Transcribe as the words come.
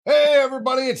Hey,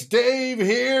 everybody, it's Dave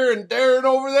here and Darren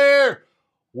over there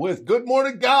with Good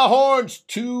Morning Gowhorns,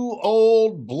 two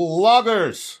old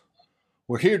bloggers.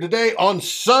 We're here today on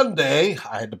Sunday.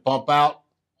 I had to bump out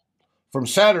from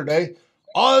Saturday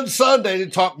on Sunday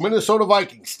to talk Minnesota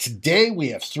Vikings. Today we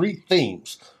have three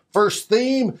themes. First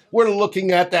theme, we're looking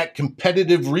at that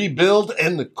competitive rebuild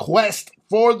and the quest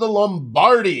for the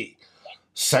Lombardi.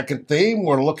 Second theme,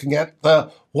 we're looking at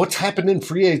what's happened in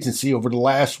free agency over the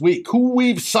last week, who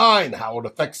we've signed, how it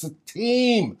affects the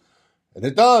team. And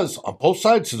it does on both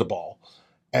sides of the ball.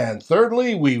 And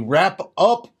thirdly, we wrap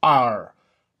up our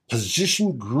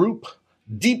position group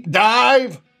deep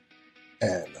dive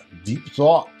and deep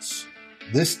thoughts.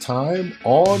 This time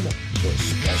on the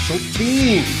special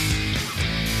teams.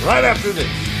 Right after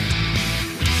this.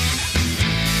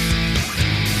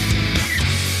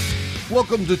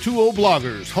 Welcome to Two Old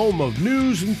Bloggers, home of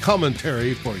news and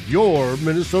commentary for your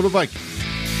Minnesota Vikings.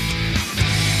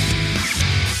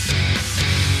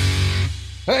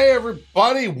 Hey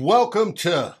everybody, welcome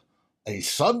to a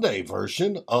Sunday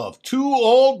version of Two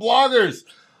Old Bloggers.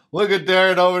 Look at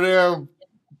Darren over there,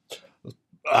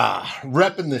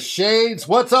 repping the shades.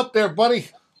 What's up there, buddy?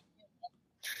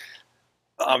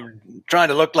 I'm trying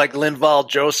to look like Linval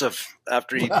Joseph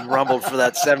after he rumbled for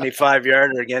that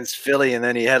 75-yarder against Philly, and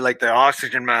then he had like the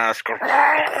oxygen mask.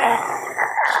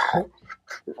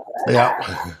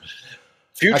 Yeah.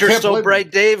 Future's so bright,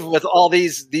 Dave, with all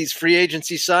these free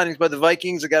agency signings by the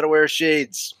Vikings. I got to wear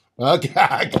shades. Okay,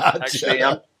 I got Actually,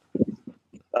 I'm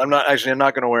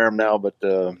not going to wear them now, but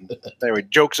anyway,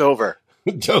 joke's over.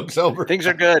 Joke's over. Things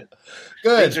are good.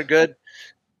 Things are good.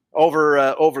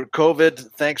 Over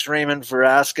COVID. Thanks, Raymond, for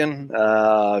asking.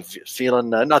 Feeling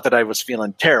not that I was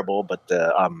feeling terrible, but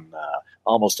I'm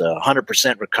almost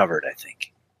 100% recovered, I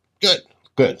think.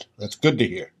 Good. That's good to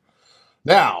hear.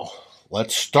 Now,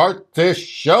 let's start this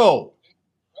show.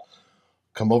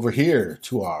 Come over here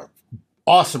to our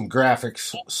awesome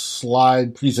graphics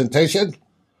slide presentation.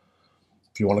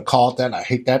 If you want to call it that, I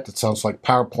hate that. That sounds like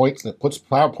PowerPoint.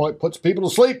 PowerPoint puts people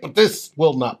to sleep, but this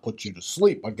will not put you to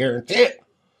sleep. I guarantee it.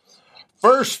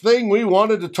 First thing we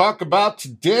wanted to talk about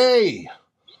today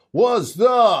was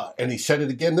and he said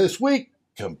it again this week,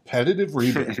 competitive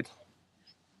rebuild.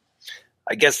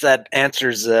 I guess that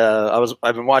answers.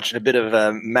 I've been watching a bit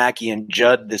of Mackey and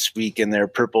Judd this week in their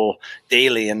Purple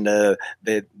Daily, and I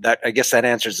guess that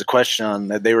answers the question on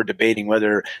that they were debating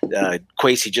whether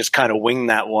Kwesi just kind of winged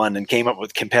that one and came up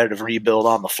with competitive rebuild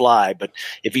on the fly. But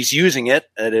if he's using it,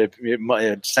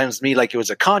 it sounds to me like it was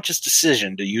a conscious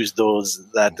decision to use those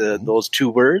two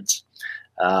words.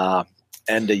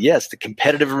 And yes, the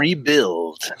competitive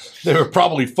rebuild. They were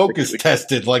probably focus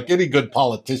tested like any good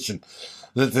politician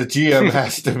that the GM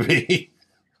has to be.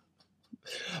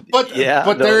 But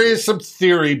there is some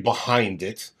theory behind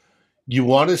it. You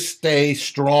want to stay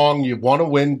strong, you want to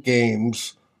win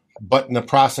games, but in the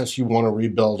process you want to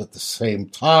rebuild at the same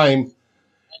time.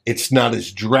 It's not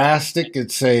as drastic.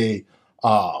 It's the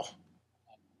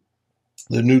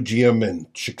new GM in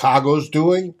Chicago's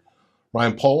doing,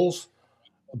 Ryan Poles.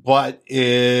 But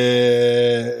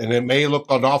it may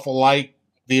look an awful like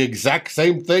the exact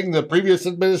same thing the previous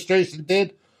administration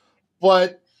did,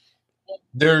 but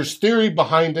there's theory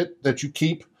behind it that you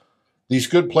keep these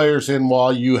good players in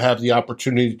while you have the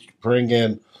opportunity to bring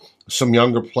in some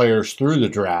younger players through the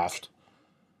draft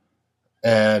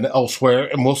and elsewhere,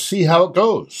 and we'll see how it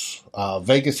goes.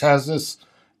 Vegas has this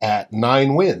at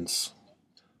 9 wins,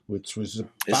 which was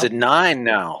is it 9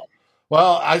 now?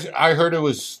 Well, I heard it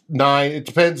was 9. It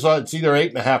depends on, it's either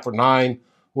 8.5 or 9,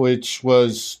 which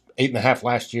was 8.5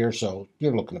 last year, so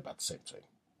you're looking about the same thing.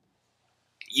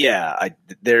 Yeah,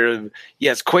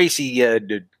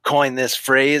 Kwesi coined this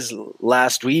phrase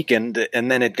last week, and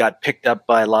then it got picked up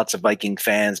by lots of Viking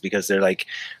fans because they're like,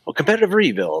 well, competitive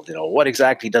rebuild, what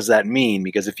exactly does that mean?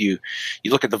 Because if you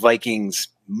look at the Vikings'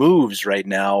 moves right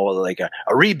now, like a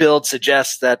rebuild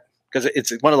suggests that, because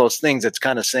it's one of those things that's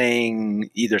kind of saying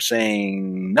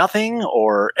nothing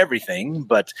or everything.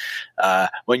 But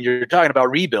when you're talking about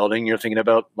rebuilding, you're thinking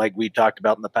about, like we talked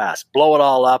about in the past, blow it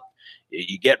all up.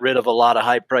 You get rid of a lot of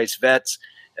high-priced vets,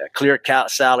 clear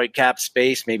salary cap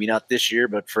space, maybe not this year,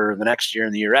 but for the next year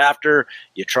and the year after.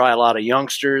 You try a lot of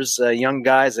youngsters, young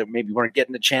guys that maybe weren't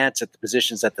getting a chance at the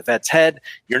positions that the vets had.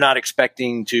 You're not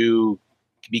expecting to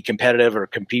be competitive or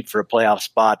compete for a playoff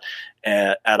spot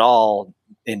at all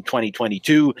in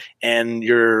 2022,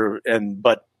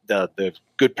 but the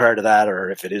good part of that, or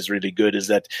if it is really good, is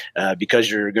that because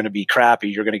you're going to be crappy,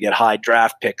 you're going to get high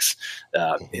draft picks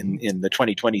in the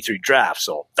 2023 draft.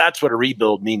 So that's what a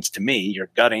rebuild means to me.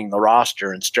 You're gutting the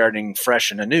roster and starting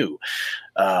fresh and anew.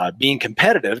 Being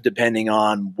competitive, depending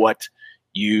on what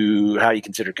how you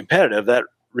consider competitive, that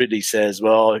really says,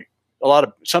 well,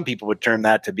 some people would term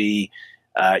that to be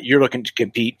you're looking to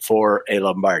compete for a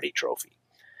Lombardi trophy.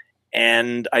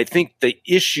 And I think the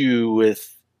issue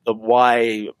with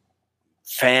why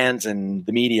fans and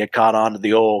the media caught on to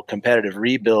the old competitive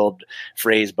rebuild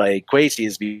phrase by Kwesi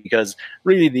is because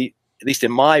really at least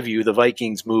in my view, the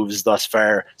Vikings moves thus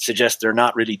far suggest they're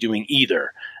not really doing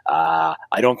either. I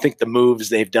don't think the moves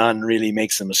they've done really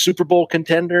makes them a Super Bowl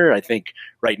contender. I think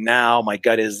right now my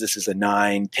gut is this is a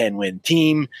 9-10 win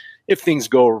team. If things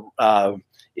go a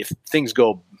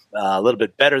little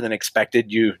bit better than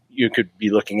expected, you could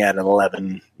be looking at an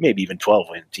 11, maybe even 12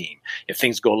 win team. If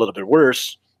things go a little bit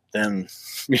worse, then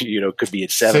it could be a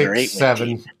 7 or 8 win 7,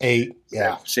 team. 8,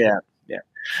 yeah.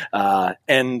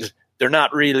 And they're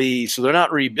not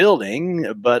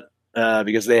rebuilding, but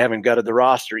because they haven't gutted the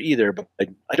roster either. But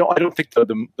I don't think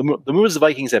the moves the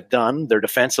Vikings have done, they're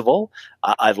defensible.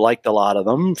 I've liked a lot of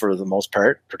them for the most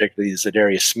part, particularly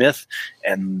Zadarius Smith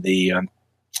and the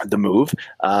move.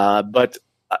 But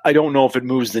I don't know if it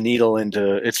moves the needle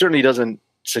it certainly doesn't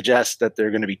suggest that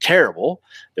they're going to be terrible.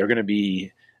 They're going to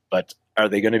be, but are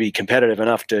they going to be competitive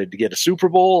enough to get a Super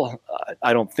Bowl?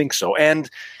 I don't think so. And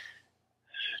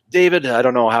David, I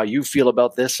don't know how you feel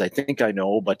about this. I think I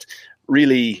know, but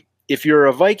really, if you're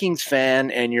a Vikings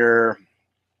fan and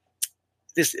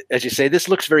as you say, this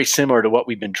looks very similar to what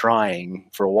we've been trying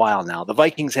for a while now. The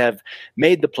Vikings have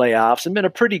made the playoffs and been a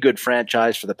pretty good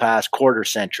franchise for the past quarter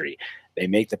century. They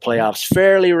make the playoffs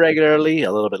fairly regularly,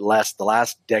 a little bit less the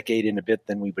last decade and a bit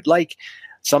than we would like.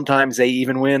 Sometimes they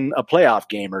even win a playoff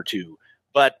game or two.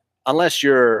 But unless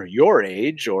you're your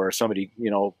age or somebody,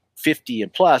 50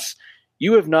 and plus,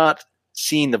 you have not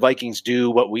seen the Vikings do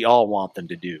what we all want them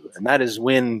to do, and that is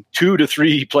win 2 to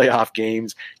 3 playoff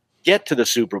games, get to the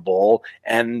Super Bowl,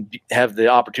 and have the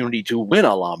opportunity to win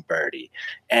a Lombardi.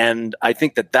 And I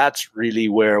think that that's really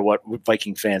what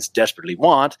Viking fans desperately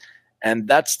want, and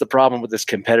that's the problem with this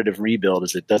competitive rebuild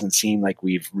is it doesn't seem like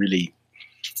we've really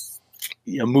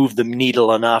moved the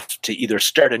needle enough to either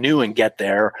start anew and get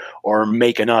there or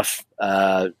make enough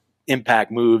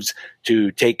impact moves to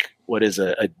take what is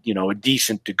a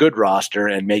decent to good roster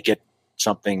and make it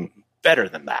something better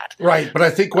than that. Right. But I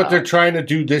think what they're trying to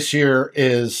do this year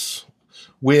is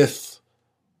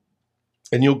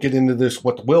and you'll get into this,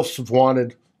 what the Wilfs have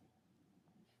wanted.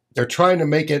 They're trying to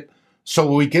make it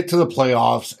so we get to the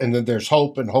playoffs and then there's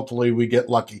hope and hopefully we get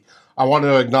lucky. I want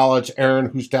to acknowledge Aaron,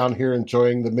 who's down here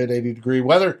enjoying the mid 80 degree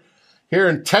weather here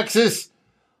in Texas,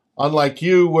 unlike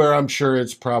you, where I'm sure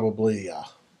it's probably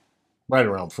right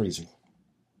around freezing.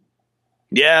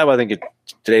 Yeah, well, I think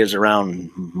today is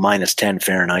around minus 10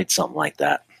 Fahrenheit, something like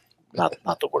that.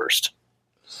 Not the worst,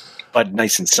 but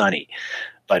nice and sunny.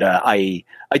 But I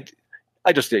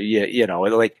just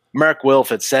like Mark Wilf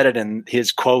had said it, and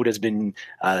his quote has been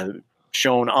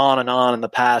shown on and on in the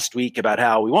past week about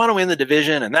how we want to win the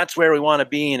division, and that's where we want to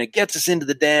be, and it gets us into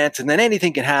the dance, and then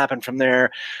anything can happen from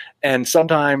there. And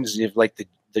sometimes, if like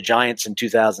the Giants in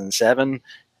 2007,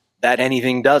 that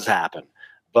anything does happen.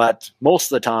 But most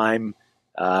of the time,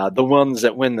 the ones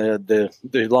that win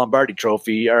the Lombardi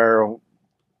Trophy are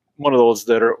one of those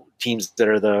that are teams that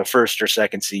are the first or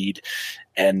second seed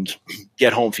and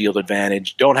get home field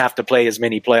advantage, don't have to play as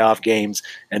many playoff games,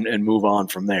 and move on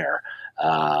from there.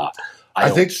 I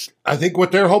think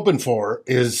what they're hoping for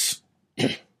is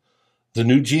the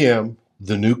new GM,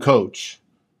 the new coach,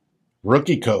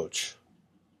 rookie coach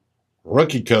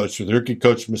with rookie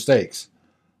coach mistakes.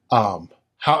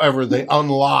 However, they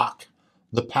unlock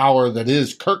the power that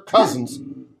is Kirk Cousins,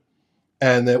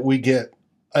 and that we get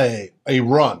a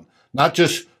run, not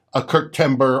just a Kirk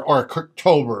Timber or a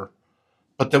Kirktober,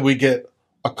 but that we get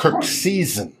a Kirk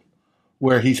season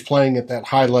where he's playing at that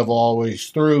high level always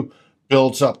through,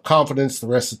 builds up confidence, the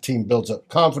rest of the team builds up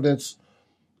confidence,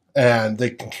 and they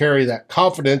can carry that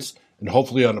confidence and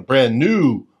hopefully on a brand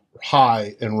new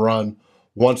high and run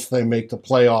once they make the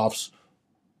playoffs,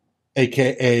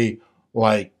 aka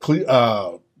like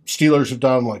Steelers have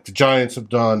done, like the Giants have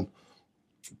done,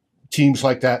 teams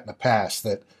like that in the past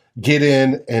that get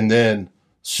in and then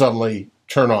suddenly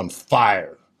turn on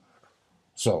fire.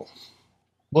 So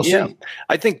we'll see.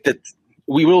 I think that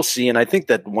we will see, and I think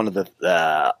that one of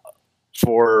the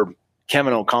for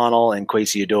Kevin O'Connell and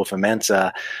Kwesi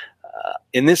Adofo-Mensah,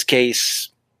 in this case,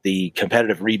 the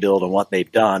competitive rebuild and what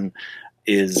they've done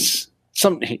is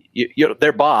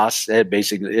their boss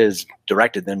basically is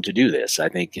directed them to do this. I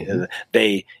think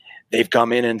they've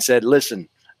come in and said, listen,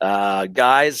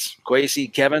 guys,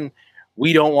 Kwesi, Kevin,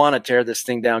 we don't want to tear this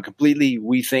thing down completely.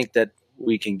 We think that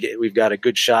we've got a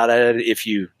good shot at it if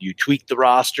you tweak the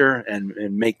roster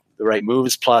and make right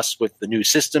moves, plus with the new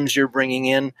systems you're bringing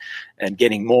in and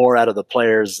getting more out of the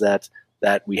players that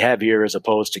we have here as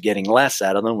opposed to getting less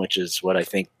out of them, which is what I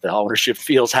think the ownership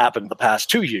feels happened the past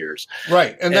 2 years.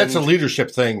 Right. And that's a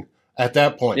leadership thing at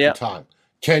that point in time.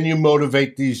 Can you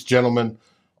motivate these gentlemen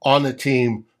on the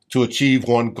team to achieve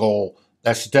one goal?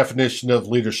 That's the definition of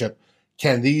leadership.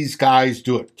 Can these guys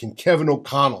do it? Can Kevin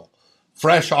O'Connell,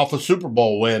 fresh off a Super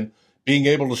Bowl win, being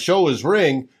able to show his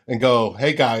ring and go,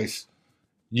 hey, guys,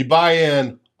 you buy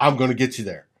in, I'm going to get you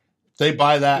there. If they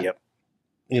buy that,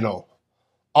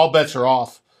 all bets are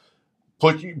off.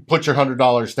 Put your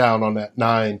 $100 down on that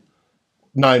nine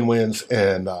wins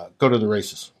and go to the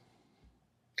races.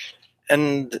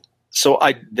 And so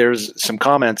there's some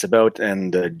comments about,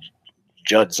 and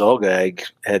Judd Zulgag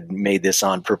had made this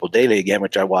on Purple Daily again,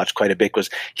 which I watched quite a bit, was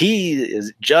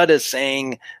Judd is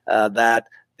saying that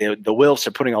the Wilfs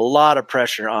are putting a lot of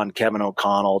pressure on Kevin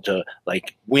O'Connell to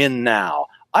win now.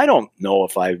 I don't know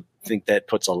if I think that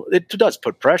it does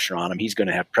put pressure on him. He's going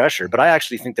to have pressure, but I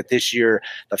actually think that this year,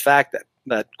 the fact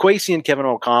that Kwesi and Kevin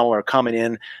O'Connell are coming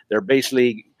in, they're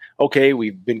basically, okay,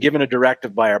 we've been given a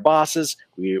directive by our bosses.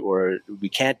 We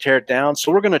can't tear it down,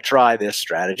 so we're going to try this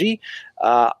strategy.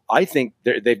 I think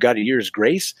they've got a year's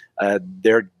grace.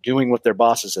 They're doing what their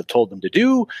bosses have told them to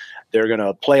do. They're going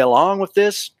to play along with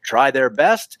this, try their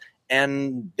best,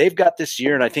 and they've got this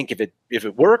year. And I think if it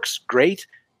works, great.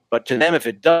 But to them, if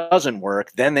it doesn't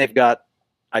work, then I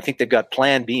think they've got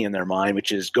plan B in their mind,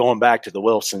 which is going back to the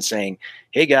Wilfs and saying,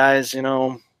 hey guys,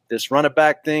 this run it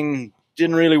back thing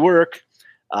didn't really work.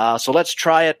 So let's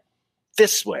try it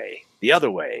this way, the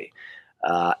other way.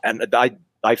 And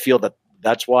I feel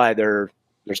that's why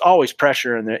there's always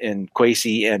pressure in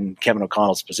Kwesi and Kevin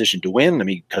O'Connell's position to win. I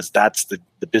mean, because that's the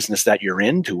business that you're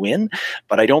in, to win.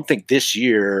 But I don't think this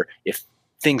year, if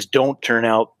things don't turn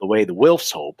out the way the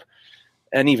Wilfs hope,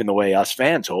 and even the way us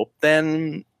fans hope,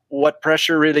 then what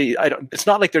pressure really? It's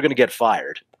not like they're going to get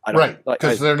fired. Right,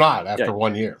 because they're not after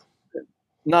 1 year.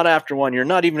 Not after 1 year.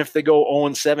 Not even if they go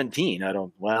 0-17. I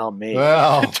don't. Well, maybe.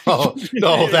 Well,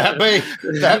 no, that may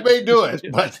do it.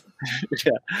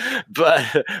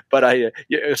 But but I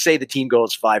say the team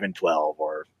goes 5-12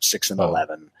 or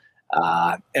 6-11.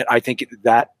 And I think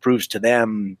that proves to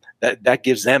them that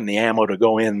gives them the ammo to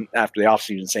go in after the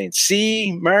offseason saying,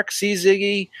 "See, Mark, see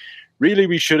Ziggy, really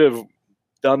we should have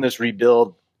done this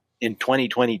rebuild in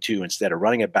 2022 instead of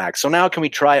running it back. So now can we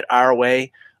try it our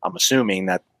way?" I'm assuming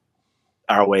that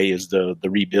our way is the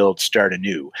rebuild, start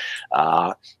anew.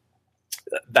 The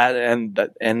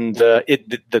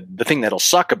thing that'll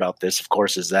suck about this, of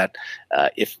course, is that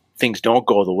if things don't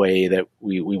go the way that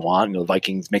we want, the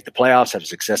Vikings make the playoffs, have a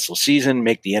successful season,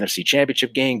 make the NFC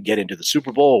Championship game, get into the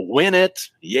Super Bowl, win it,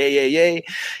 yay.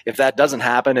 If that doesn't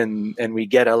happen and we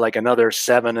get another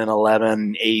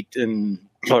 7-11,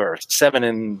 or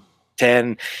 7-10,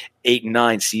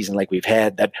 8-9 season like we've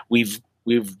had, that we've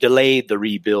delayed the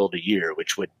rebuild a year,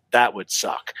 that would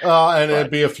suck. It'd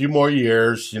be a few more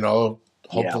years,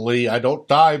 hopefully I don't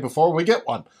die before we get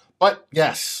one. But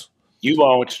yes. You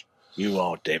won't,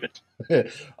 David.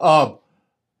 I'm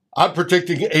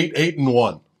predicting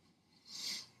 8-1.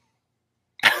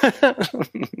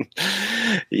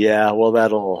 Yeah, well, I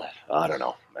don't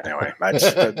know. Anyway,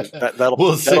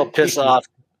 that'll piss off.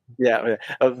 Yeah,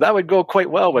 that would go quite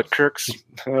well with Kirk's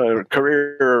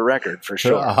career record for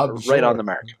sure. Right on the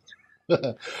mark.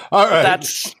 All right.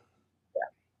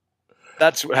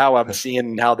 That's how I'm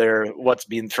seeing what's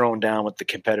being thrown down with the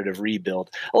competitive rebuild.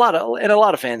 A lot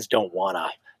of fans don't want to.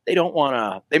 They don't want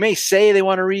to. They may say they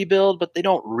want to rebuild, but they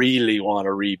don't really want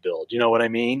to rebuild. You know what I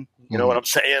mean? You know what I'm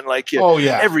saying?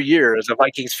 Every year as a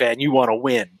Vikings fan, you want to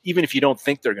win, even if you don't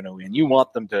think they're going to win. You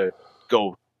want them to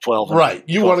go 12. Right.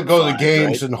 You want to go to the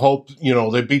games and hope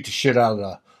they beat the shit out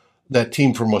of that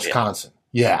team from Wisconsin.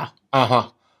 Yeah.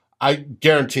 I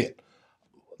guarantee it.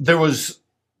 There was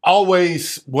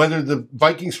always, whether the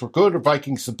Vikings were good or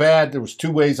Vikings were bad, there was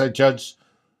two ways I judged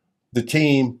the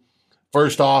team.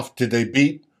 First off, did they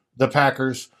beat the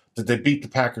Packers? Did they beat the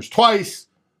Packers twice?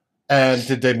 And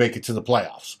did they make it to the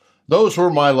playoffs? Those were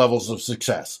my levels of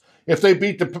success. If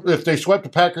they swept the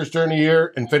Packers during the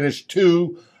year and finished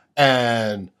 2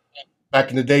 and back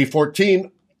in the day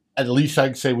 14, at least I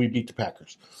can say we beat the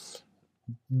Packers.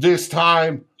 This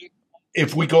time,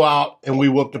 if we go out and we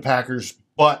whoop the Packers'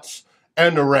 butts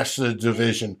and the rest of the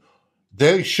division,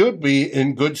 they should be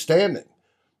in good standing.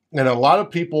 And a lot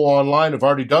of people online have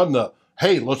already done the,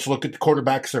 hey, let's look at the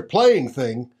quarterbacks they're playing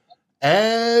thing.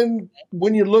 And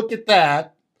when you look at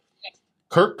that,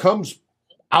 Kirk comes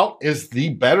out as the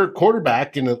better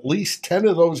quarterback in at least 10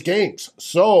 of those games.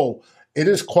 So it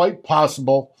is quite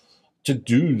possible to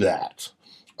do that.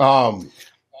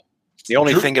 The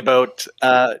only thing about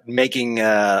looking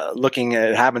at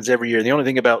it happens every year. The only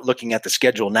thing about looking at the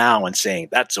schedule now and saying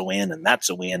that's a win and that's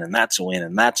a win and that's a win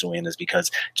and that's a win is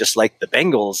because just like the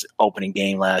Bengals opening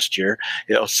game last year,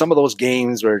 some of those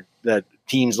games where that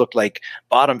teams look like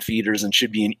bottom feeders and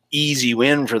should be an easy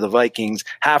win for the Vikings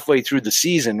halfway through the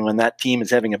season when that team is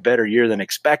having a better year than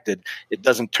expected, it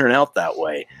doesn't turn out that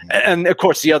way. And of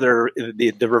course,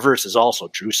 the reverse is also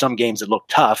true. Some games that look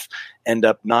tough end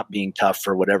up not being tough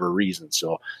for whatever reason.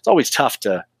 So it's always tough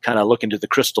to kind of look into the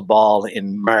crystal ball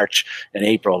in March and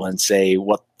April and say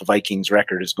what the Vikings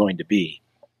record is going to be.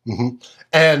 Mm-hmm.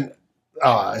 And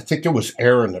I think it was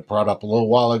Aaron that brought up a little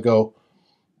while ago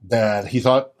that he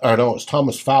thought, or no, it was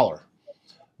Thomas Fowler,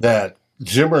 that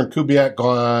Zimmer and Kubiak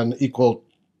gone equal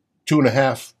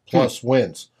 2.5 plus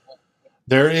wins.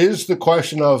 There is the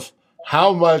question of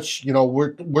how much,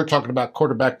 we're talking about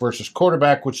quarterback versus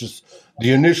quarterback, which is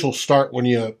the initial start when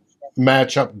you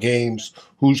match up games,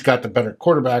 who's got the better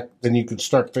quarterback, then you can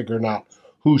start figuring out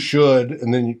who should,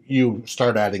 and then you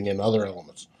start adding in other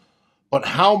elements. But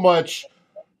how much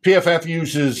PFF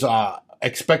uses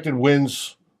expected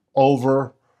wins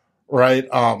over, right?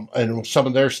 And some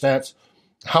of their stats.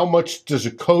 How much does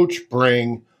a coach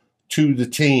bring to the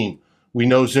team? We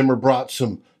know Zimmer brought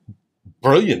some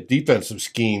brilliant defensive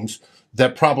schemes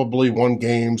that probably won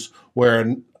games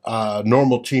where a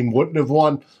normal team wouldn't have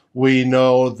won. We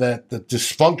know that the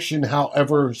dysfunction,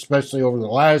 however, especially over the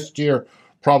last year,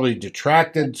 probably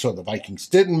detracted, so the Vikings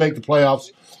didn't make the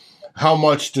playoffs. How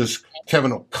much does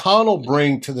Kevin O'Connell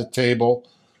bring to the table?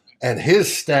 And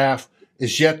his staff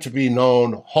is yet to be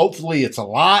known. Hopefully it's a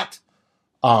lot.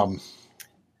 We'll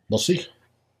see.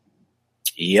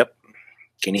 Yep.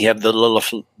 Can he have the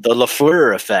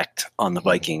LaFleur effect on the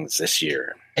Vikings this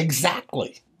year?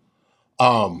 Exactly.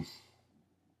 All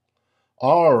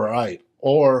right.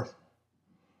 Or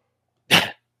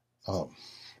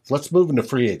let's move into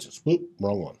free agents. Whoop,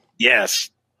 wrong one. Yes.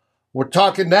 We're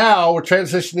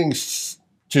transitioning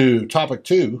to topic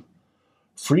 2,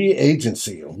 free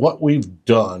agency, and what we've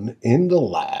done in the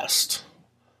last.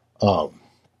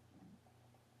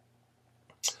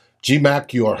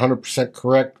 GMAC, you are 100%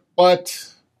 correct,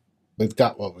 but we've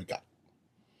got what we got.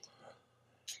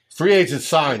 Free agent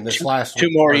signed this last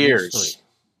 2 more years.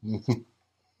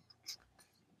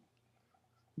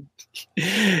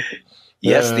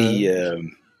 Yes,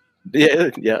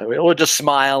 we'll just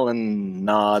smile and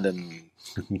nod and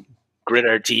grit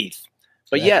our teeth.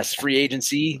 But yes, free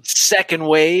agency, second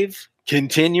wave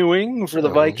continuing for the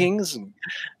Vikings.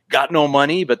 Got no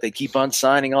money, but they keep on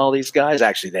signing all these guys.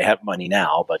 Actually, they have money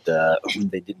now, but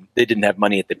they didn't have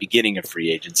money at the beginning of free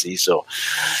agency. So,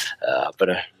 but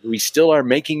we still are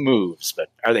making moves. But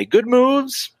are they good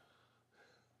moves?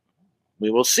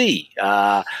 We will see.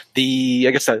 The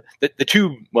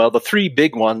 3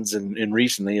 big ones in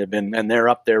recently have been, and they're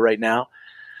up there right now.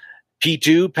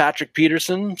 P2, Patrick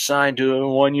Peterson signed to a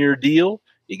 1-year deal.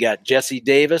 You got Jesse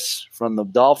Davis from the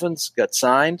Dolphins got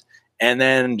signed, and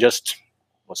then just.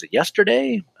 Was it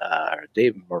yesterday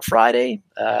or Friday?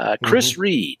 Chris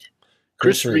Reed.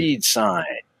 Chris Reed signed.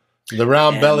 The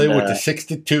round belly with the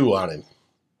 62 on him.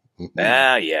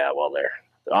 Yeah. Well, they're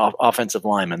offensive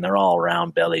linemen. They're all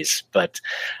round bellies. But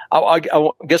I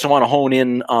guess I want to hone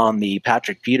in on the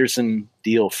Patrick Peterson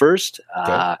deal first.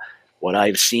 Okay. What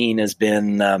I've seen has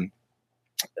been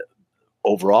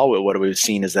overall, what we've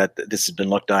seen is that this has been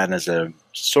looked on as a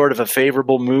sort of a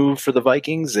favorable move for the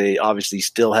Vikings. They obviously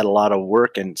still had a lot of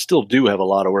work and still do have a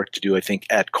lot of work to do, I think,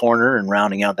 at corner and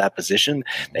rounding out that position.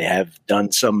 They have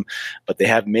done some, but they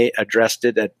have addressed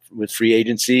it with free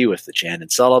agency, with the Chandon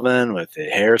Sullivan, with the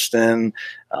Hairston,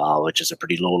 which is a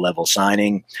pretty low-level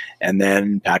signing, and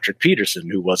then Patrick Peterson,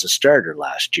 who was a starter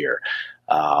last year.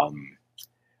 I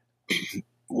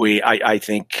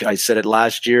think I said it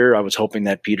last year. I was hoping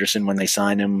that Peterson, when they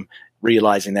signed him,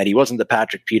 realizing that he wasn't the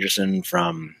Patrick Peterson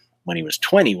from when he was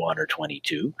 21 or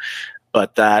 22,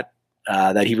 but that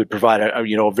he would provide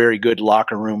a very good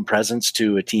locker room presence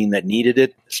to a team that needed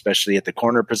it, especially at the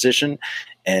corner position.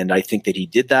 And I think that he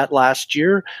did that last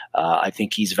year. I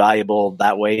think he's valuable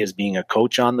that way as being a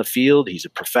coach on the field. He's a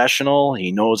professional.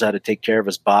 He knows how to take care of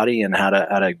his body and how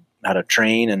to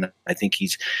train, and I think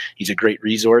he's a great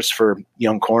resource for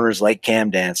young corners like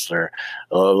Cam Dantzler,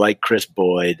 like Chris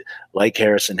Boyd, like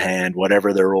Harrison Hand,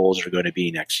 whatever their roles are going to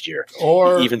be next year.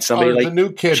 Or even somebody like the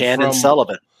new kid Chandon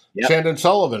Sullivan. Yep. Chandon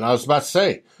Sullivan, I was about to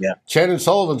say. Yeah. Chandon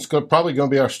Sullivan's probably going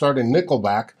to be our starting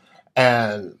nickelback,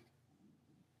 and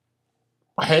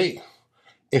hey,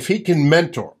 if he can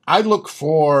mentor, I look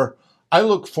for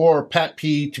Pat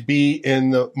P to be in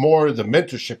the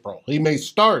mentorship role. He may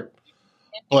start.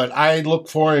 but I look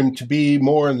for him to be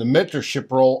more in the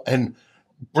mentorship role and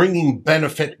bringing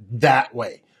benefit that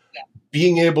way.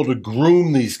 Being able to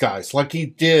groom these guys like he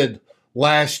did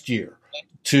last year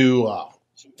to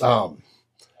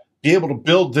be able to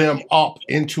build them up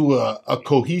into a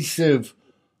cohesive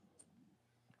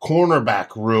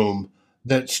cornerback room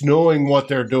that's knowing what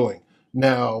they're doing.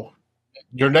 Now,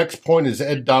 your next point is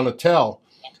Ed Donatel.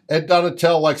 Ed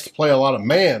Donatel likes to play a lot of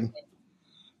man.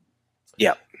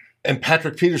 Yeah. And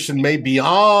Patrick Peterson may be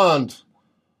beyond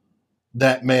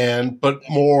that man, but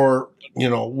more,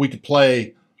 we could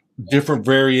play different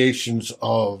variations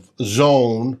of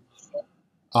zone,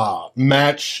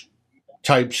 match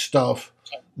type stuff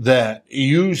that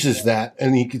uses that,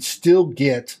 and he could still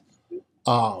get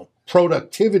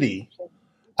productivity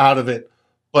out of it,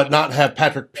 but not have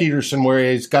Patrick Peterson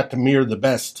where he's got to mirror the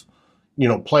best,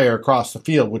 player across the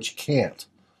field, which he can't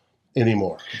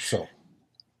anymore. So,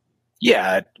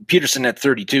 yeah, Peterson at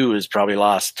 32 has probably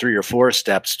lost 3 or 4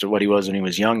 steps to what he was when he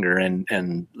was younger,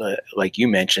 and like you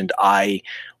mentioned, I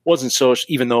wasn't so,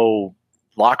 even though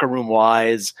locker room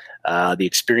wise, the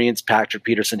experience Patrick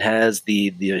Peterson has,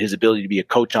 his ability to be a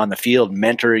coach on the field,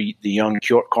 mentor the young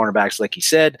cornerbacks, like he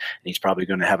said, and he's probably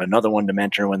going to have another one to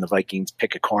mentor when the Vikings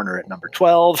pick a corner at number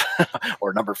 12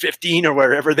 or number 15 or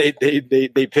wherever they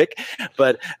pick.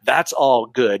 But that's all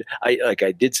good.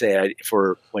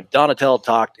 For when Donatel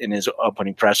talked in his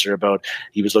opening presser about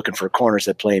he was looking for corners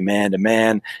that play man to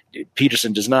man,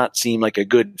 Peterson does not seem like a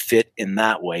good fit in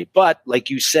that way. But like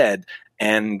you said,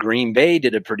 and Green Bay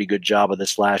did a pretty good job of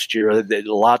this last year.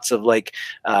 Lots of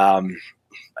I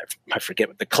forget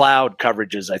what the cloud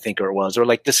coverages, I think, it was, or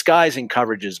like disguising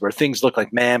coverages where things look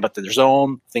like man, but they're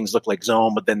zone. Things look like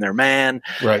zone, but then they're man.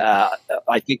 Right.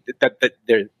 I think that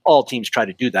they're, all teams try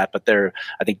to do that, but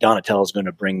I think Donatel is going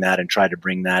to bring that and try to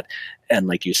bring that. And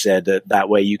like you said, that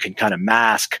way you can kind of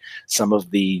mask some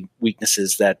of the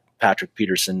weaknesses that Patrick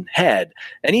Peterson had.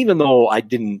 And even though I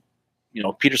didn't,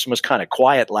 Peterson was kind of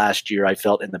quiet last year, I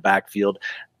felt, in the backfield.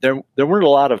 There weren't a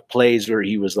lot of plays where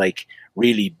he was like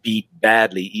really beat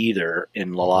badly either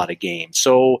in a lot of games.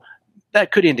 So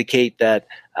that could indicate that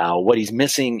what he's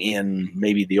missing in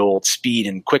maybe the old speed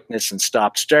and quickness and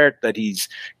stop start, that he's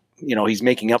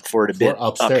making up for it a bit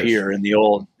up here in the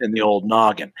old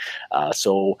noggin.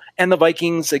 And the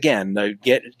Vikings, again,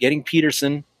 getting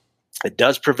Peterson, it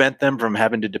does prevent them from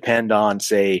having to depend on,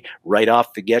 say, right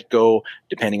off the get-go,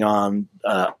 depending on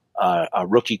a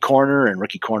rookie corner, and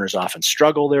rookie corners often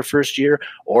struggle their first year,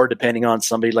 or depending on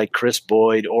somebody like Chris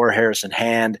Boyd or Harrison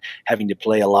Hand having to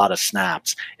play a lot of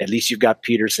snaps. At least you've got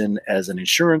Peterson as an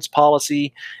insurance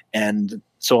policy. And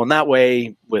so in that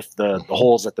way, with the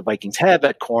holes that the Vikings have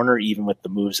at corner, even with the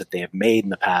moves that they have made in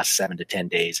the past 7 to 10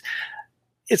 days,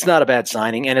 it's not a bad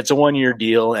signing, and it's a 1-year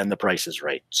deal, and the price is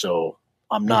right. So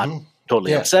I'm not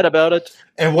totally upset about it.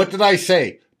 And what did I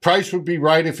say? Price would be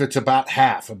right if it's about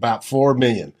half, about $4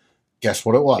 million. Guess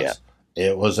what it was? Yeah.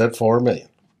 It was at $4 million.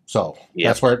 So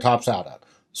that's where it tops out at.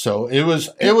 So it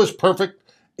was perfect.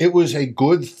 It was a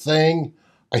good thing.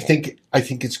 I think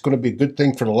it's going to be a good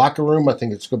thing for the locker room. I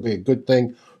think it's going to be a good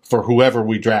thing for whoever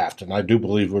we draft. And I do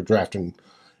believe we're drafting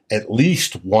at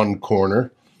least one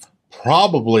corner,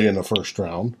 probably in the first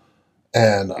round,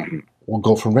 and we'll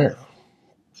go from there.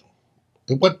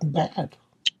 It wasn't bad.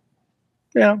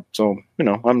 Yeah, so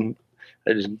I'm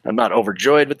not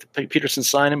overjoyed with the Peterson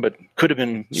signing, but could have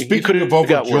been. Speaking of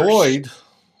overjoyed,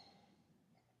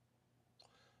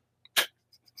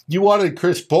 you wanted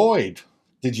Chris Boyd,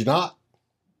 did you not?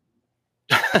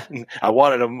 I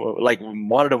wanted him.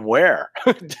 Wanted him where?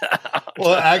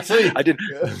 Well, actually, I didn't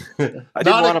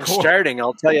want him starting.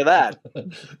 I'll tell you that.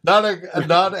 Not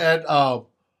at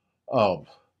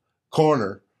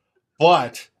corner,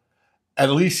 but at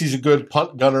least he's a good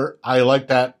punt gunner. I like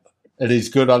that, and he's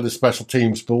good on the special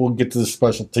teams. But we'll get to the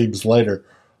special teams later.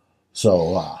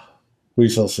 So we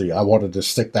shall see. I wanted to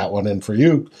stick that one in for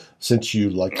you since you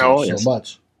like him so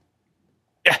much.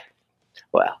 Yeah.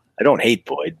 Well, I don't hate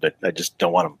Boyd, but I just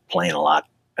don't want him playing a lot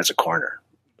as a corner.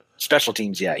 Special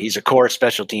teams, yeah, he's a core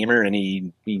special teamer, and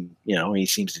he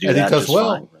seems to do that. And he does well,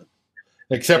 fine.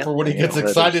 Except for when he gets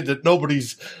excited that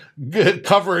nobody's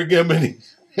covering him, and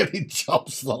he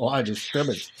jumps the line of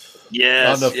scrimmage.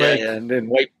 Yes, on the fake, and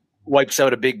then wipes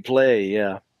out a big play.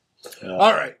 Yeah.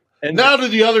 All right, and now to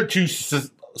the other two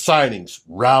signings: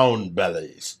 round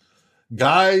bellies,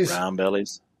 guys,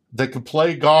 that can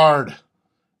play guard.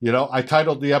 I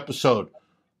titled the episode,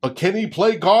 "But can he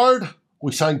play guard?"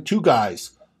 We signed 2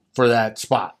 guys for that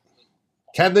spot.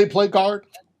 Can they play guard?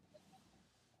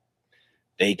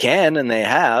 They can, and they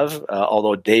have.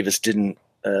 Although Davis didn't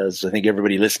as I think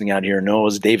everybody listening out here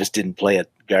knows, Davis didn't play at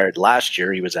guard last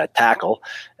year. He was at tackle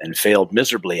and failed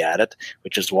miserably at it,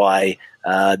 which is why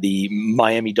the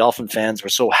Miami Dolphin fans were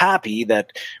so happy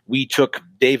that we took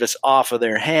Davis off of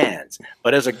their hands.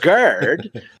 But as a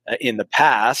guard, in the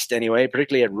past anyway,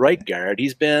 particularly at right guard,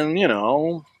 he's been,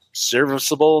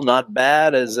 serviceable, not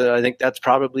bad. As I think that's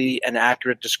probably an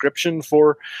accurate description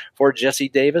for Jesse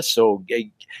Davis. So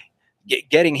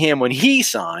getting him when he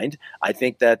signed, I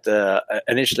think that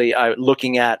initially,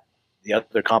 looking at the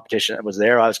other competition that was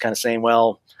there, I was kind of saying,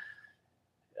 well,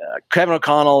 Kevin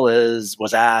O'Connell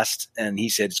was asked, and he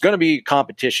said it's going to be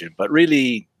competition, but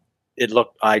really,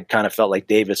 I kind of felt like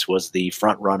Davis was the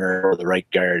front runner for the right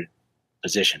guard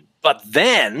position. But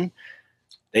then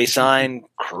they signed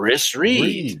Chris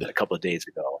Reed a couple of days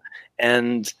ago,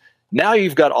 and now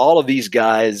you've got all of these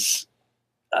guys.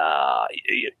 I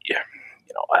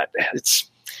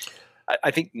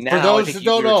think now, for those I think that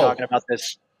don't were know, talking about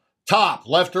this. Top,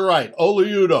 left or right,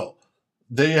 Olujudo.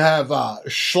 They have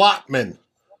Schlottman,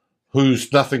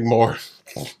 who's nothing more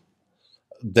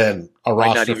than a Might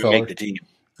roster not even filler. make the team.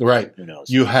 Right. Who knows?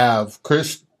 You have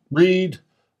Chris Reed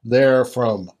there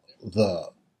from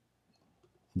the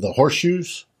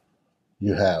Horseshoes.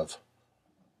 You have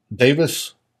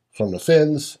Davis from the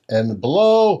Finns, and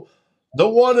below, the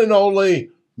one and only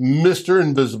Mr.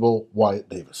 Invisible Wyatt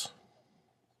Davis.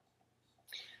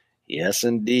 Yes,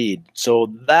 indeed.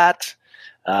 So that,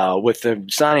 with the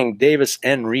signing Davis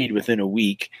and Reed within a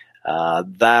week,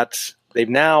 that they've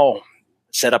now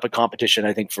set up a competition.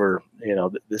 I think for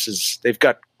they've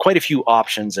got quite a few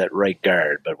options at right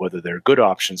guard, but whether they're good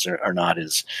options or not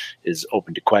is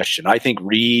open to question. I think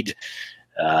Reed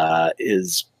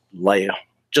is like,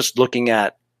 just looking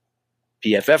at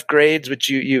PFF grades, which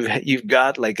you've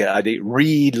got, like I think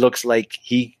Reed looks like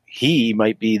he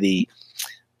might be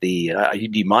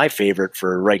he'd be my favorite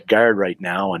for right guard right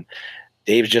now. And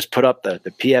Dave's just put up the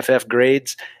PFF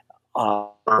grades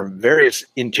for various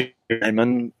interior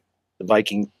linemen the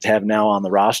Vikings have now on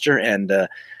the roster. And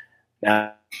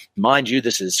now, mind you,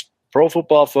 this is Pro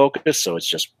Football Focus, so it's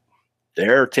just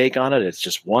their take on it. It's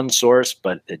just one source,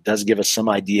 but it does give us some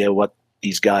idea what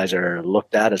these guys are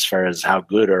looked at as far as how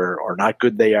good or not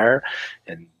good they are.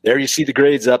 And there you see the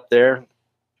grades up there.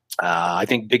 I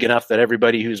think big enough that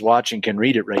everybody who's watching can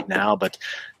read it right now. But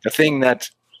the thing that,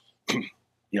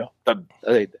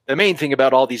 the main thing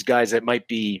about all these guys that might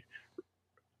be,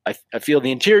 I feel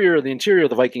the interior of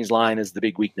the Vikings line is the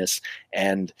big weakness.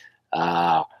 And,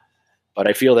 but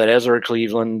I feel that Ezra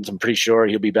Cleveland, I'm pretty sure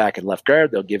he'll be back at left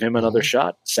guard. They'll give him another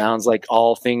shot. Sounds like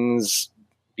all things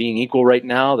being equal right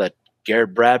now, that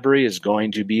Garrett Bradbury is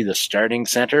going to be the starting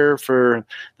center for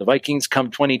the Vikings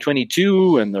come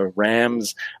 2022, and the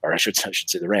Rams, or I should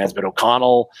say the Rams, but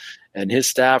O'Connell and his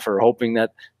staff are hoping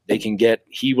that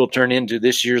he will turn into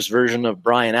this year's version of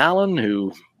Brian Allen,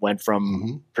 who went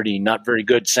from pretty not very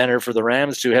good center for the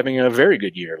Rams to having a very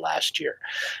good year last year.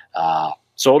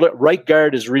 So right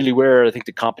guard is really where I think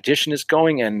the competition is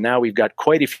going, and now we've got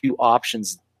quite a few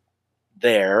options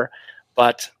there,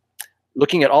 but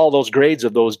looking at all those grades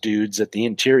of those dudes at the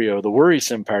interior, the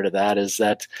worrisome part of that is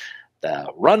that the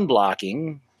run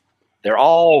blocking, they're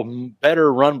all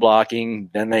better run blocking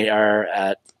than they are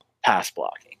at pass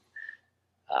blocking,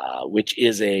 which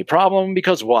is a problem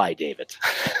because why, David?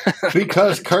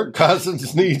 Because Kirk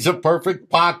Cousins needs a perfect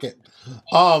pocket.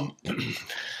 I'm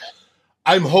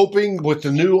hoping with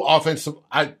the new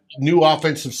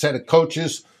offensive set of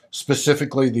coaches,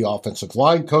 specifically the offensive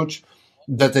line coach,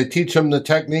 that they teach them the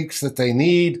techniques that they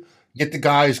need, get the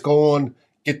guys going,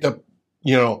 get the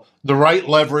right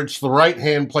leverage, the right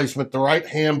hand placement, the right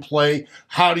hand play,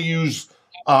 how to use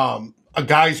a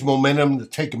guy's momentum to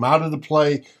take him out of the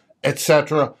play,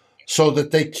 etc., so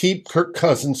that they keep Kirk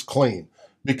Cousins clean.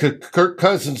 Because Kirk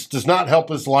Cousins does not help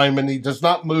his linemen. He does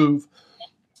not move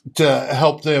to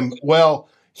help them. Well,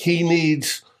 he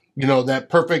needs, that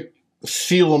perfect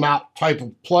seal them out type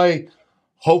of play.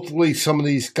 Hopefully some of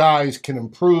these guys can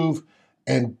improve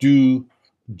and do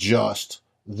just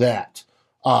that.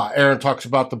 Aaron talks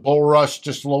about the bull rush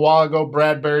just a little while ago.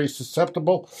 Bradbury's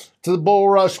susceptible to the bull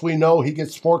rush. We know he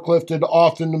gets forklifted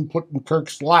often and put in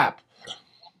Kirk's lap.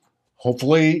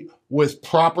 Hopefully with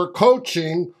proper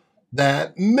coaching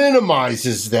that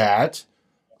minimizes that.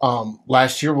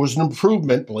 Last year was an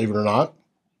improvement, believe it or not.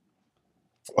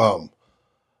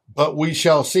 But we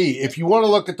shall see. If you want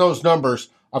to look at those numbers,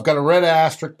 I've got a red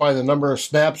asterisk by the number of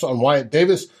snaps on Wyatt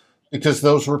Davis because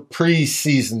those were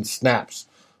preseason snaps.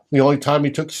 The only time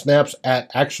he took snaps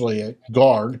at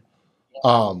guard,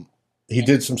 he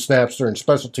did some snaps during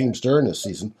special teams during the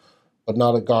season, but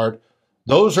not a guard.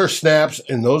 Those are snaps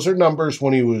and those are numbers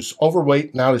when he was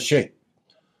overweight and out of shape.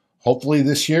 Hopefully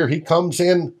this year he comes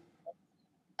in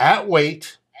at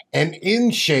weight and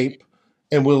in shape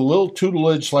and with a little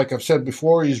tutelage. Like I've said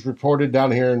before, he's reported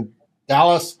down here in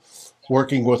Dallas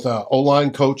working with an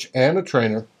O-line coach and a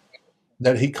trainer,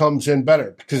 that he comes in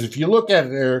better. Because if you look at it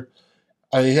there,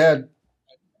 he had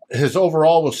his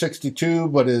overall was 62,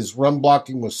 but his run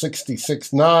blocking was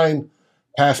 66.9.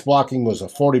 Pass blocking was a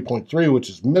 40.3, which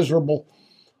is miserable.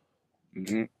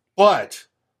 Mm-hmm. But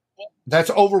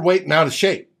that's overweight and out of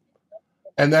shape.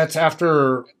 And that's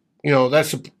after,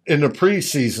 that's in the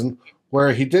preseason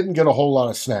where he didn't get a whole lot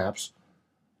of snaps.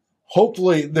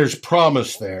 Hopefully there's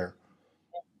promise there.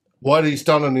 What he's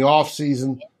done in the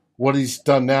offseason, what he's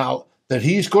done now, that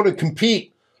he's going to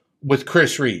compete with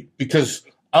Chris Reed, because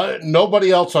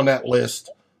nobody else on that list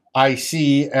I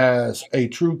see as a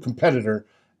true competitor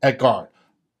at guard.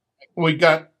 We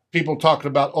got people talking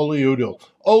about Oli Udoh.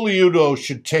 Oli Udoh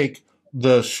should take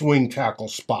the swing tackle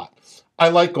spot. I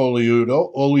like Oli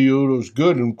Udoh. Oli Udoh's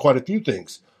good in quite a few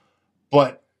things.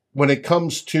 But when it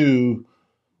comes to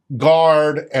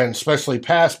guard and especially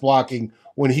pass blocking,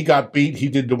 when he got beat, he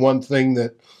did the one thing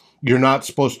that you're not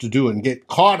supposed to do and get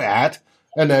caught at,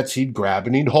 and that's he'd grab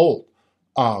and he'd hold.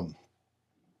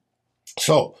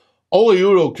 So Oli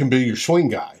Udoh can be your swing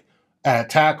guy at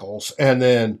tackles, and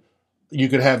then you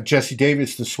could have Jesse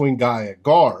Davis, the swing guy at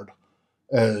guard,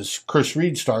 as Chris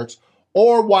Reed starts,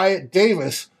 or Wyatt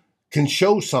Davis can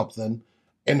show something,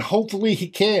 and hopefully he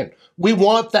can. We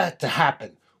want that to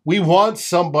happen. We want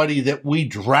somebody that we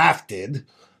drafted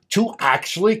to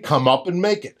actually come up and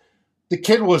make it. The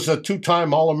kid was a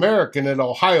 2-time All-American at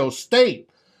Ohio State.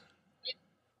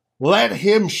 Let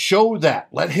him show that.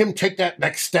 Let him take that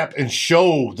next step and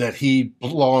show that he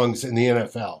belongs in the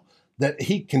NFL, that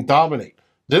he can dominate.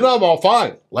 Then I'm all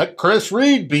fine. Let Chris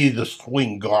Reed be the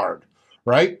swing guard,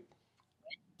 right?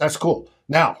 That's cool.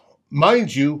 Now,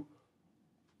 mind you,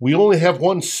 we only have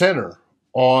one center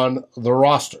on the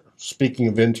roster. Speaking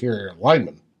of interior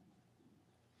linemen,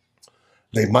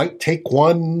 they might take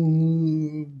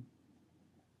one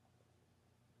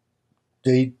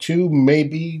day 2,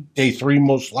 maybe day 3,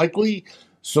 most likely.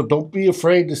 So don't be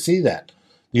afraid to see that.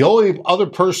 The only other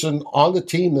person on the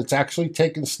team that's actually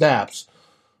taken snaps,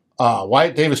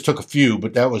 Wyatt Davis took a few,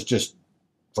 but that was just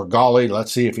for golly,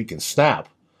 let's see if he can snap,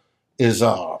 is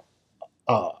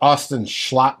Austin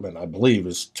Schlottman, I believe,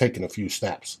 is taking a few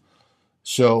snaps.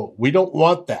 So we don't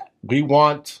want that. We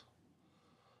want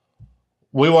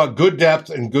good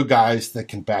depth and good guys that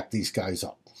can back these guys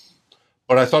up.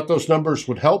 But I thought those numbers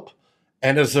would help.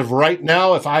 And as of right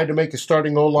now, if I had to make a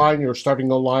starting O-line, your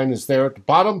starting O-line is there at the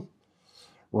bottom.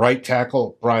 Right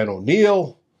tackle, Brian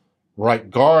O'Neill. Right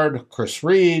guard, Chris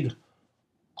Reed.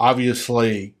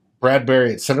 Obviously,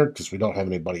 Bradbury at center because we don't have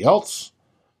anybody else.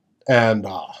 And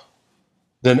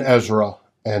then Ezra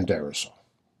and Darrisaw.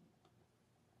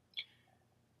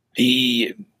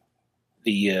 The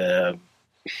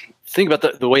thing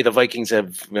about the way the Vikings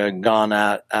have gone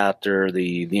after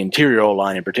the interior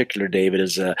line in particular, David,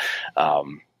 is it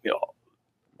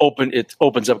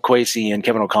opens up Kwesi and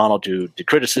Kevin O'Connell to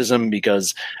criticism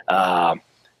because clear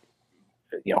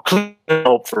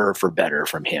hope for better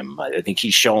from him. I think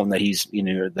he's shown that he's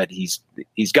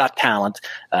got talent.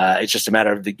 It's just a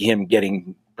matter of him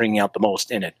bringing out the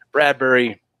most in it.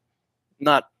 Bradbury,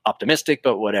 not optimistic,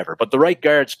 but whatever. But the right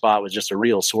guard spot was just a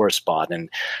real sore spot, and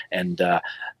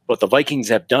what the Vikings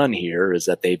have done here is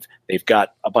that they've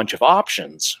got a bunch of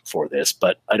options for this,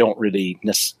 but I don't really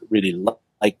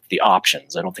like the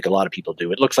options. I don't think a lot of people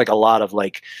do. It looks like a lot of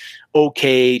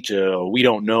okay to we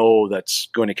don't know that's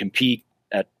going to compete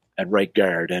at right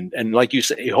guard, and like you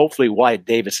say, hopefully Wyatt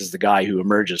Davis is the guy who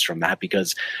emerges from that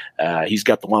because he's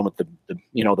got the one with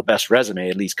the best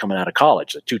resume, at least coming out of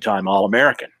college, a 2-time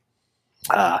All-American.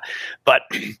 But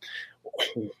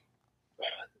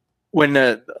when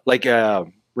the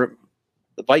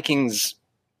Vikings,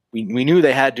 we knew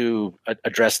they had to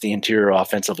address the interior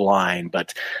offensive line,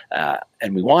 but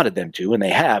and we wanted them to, and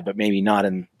they have, but maybe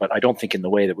not but I don't think in the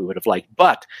way that we would have liked.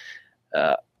 But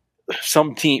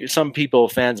some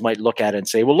fans might look at it and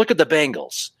say, well, look at the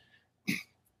Bengals.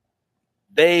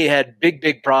 They had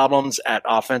big problems at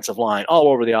offensive line, all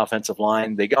over the offensive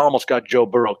line. They almost got Joe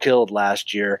Burrow killed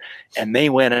last year, and they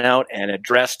went out and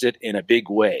addressed it in a big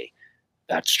way.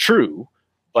 That's true,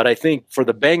 but I think for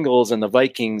the Bengals and the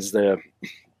Vikings,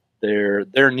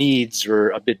 their needs were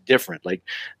a bit different. Like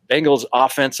Bengals'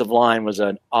 offensive line was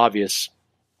an obvious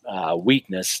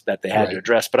weakness that they had to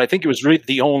address, but I think it was really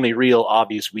the only real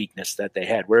obvious weakness that they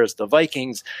had. Whereas the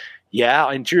Vikings,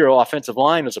 interior offensive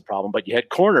line was a problem, but you had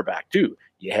cornerback too.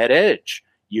 You had edge.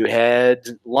 You had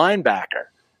linebacker,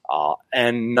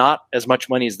 and not as much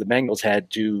money as the Bengals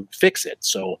had to fix it.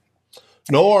 So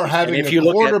nor having if a you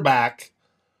look at- quarterback.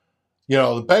 You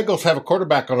know, the Bengals have a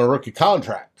quarterback on a rookie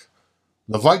contract.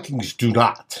 The Vikings do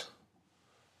not.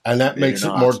 And that They makes do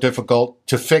it not. more difficult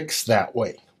to fix that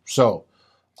way. So,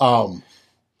 we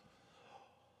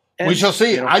And, shall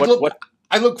see. you know,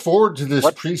 I look forward to this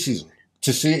what- preseason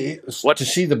to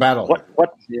see the battle.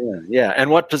 Yeah.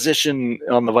 And what position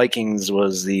on the Vikings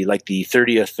was the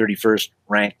 30th, 31st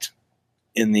ranked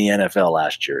in the NFL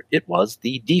last year? It was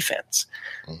the defense.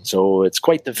 Mhm. So it's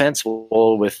quite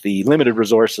defensible with the limited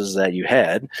resources that you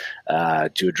had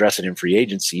to address it in free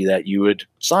agency, that you would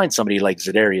sign somebody like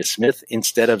Zadarius Smith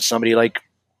instead of somebody like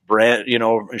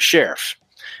Sheriff.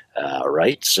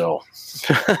 Right? So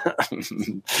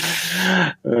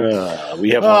we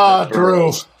have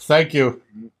Drew, thank you.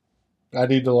 I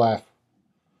need to laugh.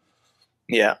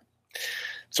 Yeah.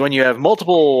 So when you have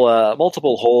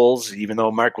multiple holes, even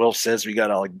though Mark Wilf says we got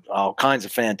all kinds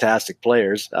of fantastic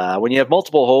players, when you have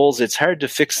multiple holes, it's hard to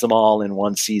fix them all in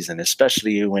one season,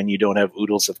 especially when you don't have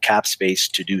oodles of cap space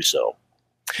to do so.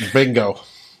 Bingo.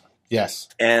 Yes.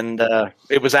 And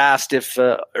it was asked if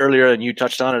earlier, and you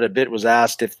touched on it a bit, was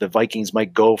asked if the Vikings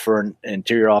might go for an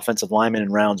interior offensive lineman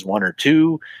in rounds 1 or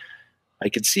 2. I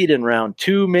could see it in round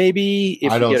 2, maybe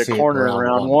if you get a corner in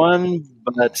round 1,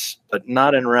 but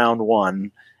not in round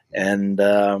 1, and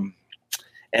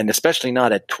especially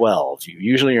not at 12.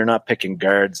 Usually, you're not picking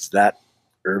guards that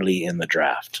early in the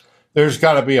draft. There's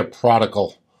got to be a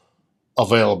prodigal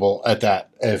available at that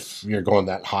if you're going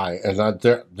that high, and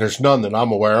there's none that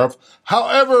I'm aware of.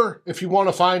 However, if you want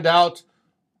to find out,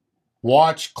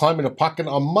 watch Climbing a Pocket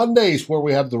on Mondays, where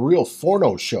we have the Real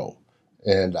Forno show.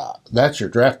 And that's your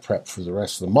draft prep for the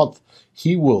rest of the month.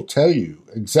 He will tell you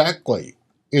exactly,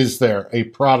 is there a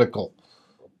prodigal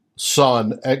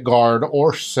son at guard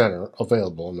or center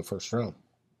available in the first round?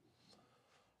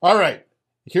 All right,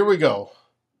 here we go.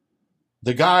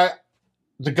 The guy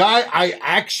I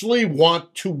actually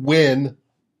want to win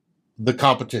the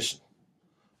competition.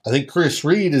 I think Chris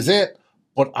Reed is it,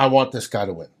 but I want this guy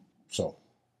to win. So,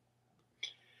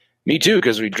 me too,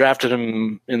 because we drafted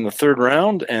him in the 3rd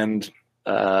round, and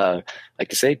like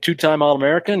I say, 2-time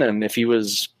All-American, and if he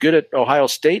was good at Ohio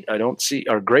State,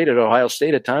 or great at Ohio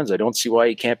State at times, I don't see why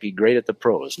he can't be great at the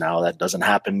pros. Now, that doesn't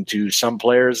happen to some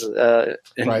players. Right.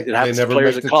 It happens to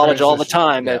players at college all the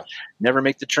time that never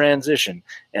make the transition.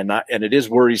 And it is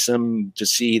worrisome to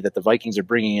see that the Vikings are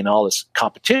bringing in all this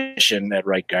competition at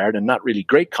right guard, and not really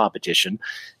great competition,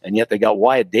 and yet they got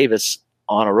Wyatt Davis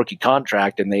on a rookie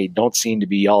contract, and they don't seem to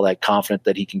be all that confident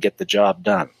that he can get the job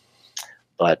done.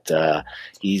 But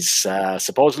he's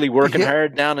supposedly working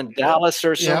hard down in Dallas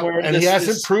or somewhere. And he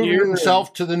hasn't proven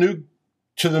himself to the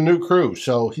new crew,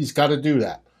 so he's got to do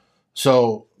that.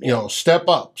 So, step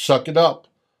up, suck it up,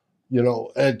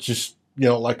 and just,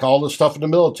 like all the stuff in the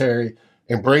military,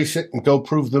 embrace it and go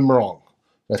prove them wrong.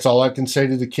 That's all I can say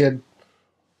to the kid.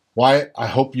 Wyatt, I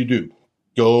hope you do.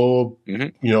 Go,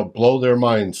 blow their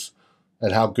minds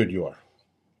at how good you are.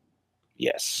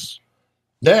 Yes.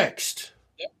 Next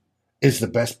is the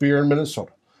best beer in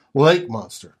Minnesota, Lake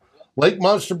Monster. Lake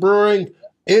Monster Brewing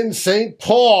in St.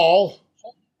 Paul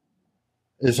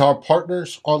is our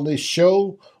partners on this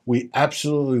show. We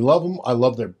absolutely love them. I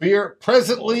love their beer.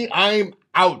 Presently, I'm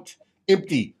out.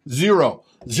 Empty. Zero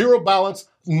balance.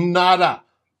 Nada.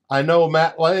 I know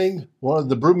Matt Lang, one of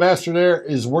the brewmaster there,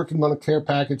 is working on a care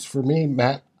package for me.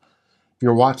 Matt, if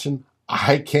you're watching,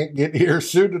 I can't get here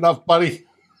soon enough, buddy.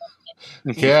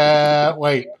 Can't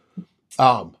wait.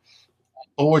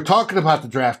 Well, we're talking about the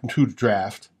draft and who to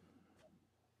draft.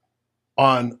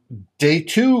 On day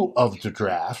 2 of the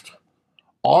draft,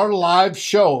 our live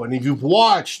show, and if you've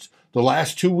watched the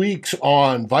last 2 weeks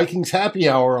on Vikings Happy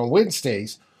Hour on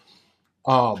Wednesdays,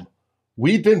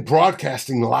 we've been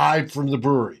broadcasting live from the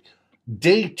brewery.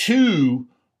 Day 2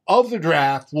 of the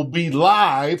draft will be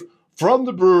live from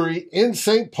the brewery in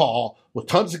St. Paul with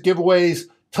tons of giveaways,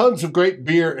 tons of great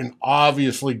beer, and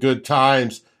obviously good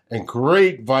times and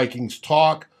great Vikings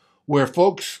talk, where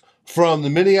folks from the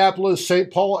Minneapolis, St.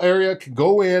 Paul area can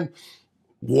go in,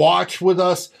 watch with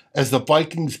us as the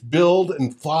Vikings build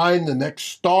and find the next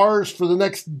stars for the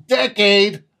next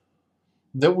decade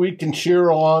that we can cheer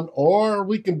on, or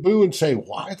we can boo and say,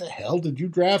 why the hell did you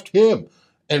draft him?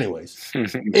 Anyways,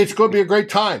 it's going to be a great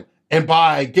time. And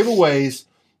by giveaways,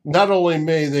 not only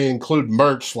may they include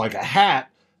merch like a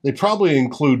hat, they probably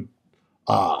include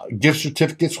gift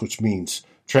certificates, which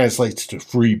translates to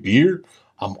free beer.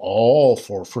 I'm all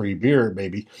for free beer,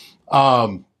 baby.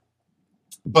 But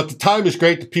the time is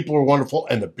great. The people are wonderful,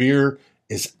 and the beer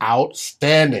is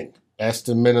outstanding. Best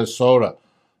in Minnesota.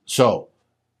 So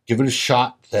give it a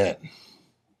shot then.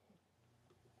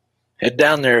 Head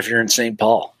down there if you're in St.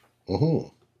 Paul. Mm-hmm.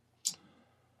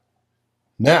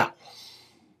 Now,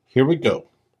 here we go.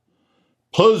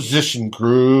 Position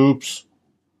groups.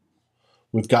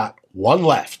 We've got one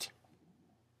left.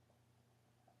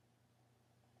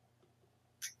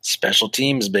 Special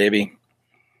teams, baby.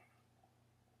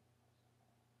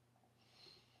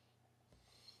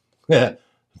 Yeah,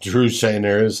 Drew's saying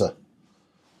there is a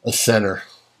center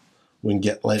we can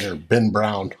get later. Ben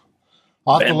Brown.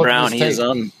 Ben Brown, he is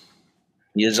on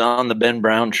the Ben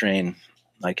Brown train.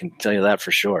 I can tell you that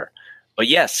for sure. But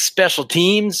yes, special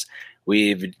teams.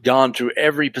 We've gone through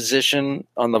every position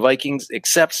on the Vikings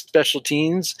except special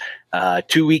teams.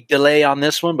 2-week delay on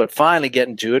this one, but finally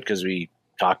getting to it because we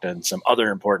talked on some other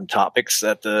important topics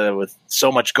that with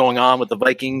so much going on with the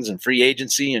Vikings and free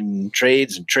agency and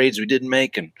trades we didn't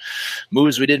make and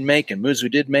moves we didn't make and moves we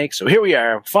did make. So here we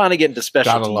are, finally getting to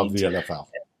special teams. Gotta love the NFL.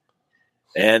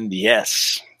 And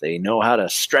yes, they know how to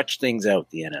stretch things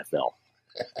out, the NFL.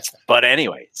 But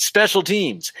anyway, special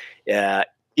teams.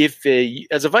 If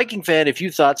as a Viking fan, if you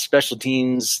thought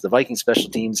the Viking special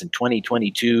teams in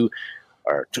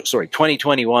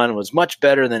 2021 was much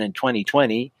better than in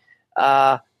 2020,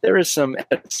 there is some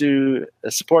evidence to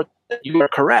support that you are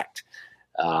correct.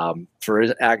 For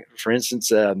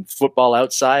instance, Football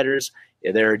Outsiders,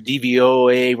 their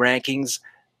DVOA rankings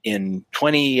in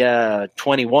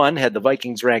 2021 had the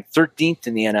Vikings ranked 13th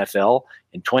in the NFL.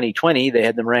 In 2020, they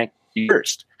had them ranked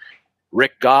first.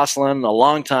 Rick Gosselin, a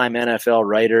longtime NFL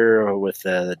writer with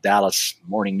the Dallas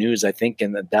Morning News, I think,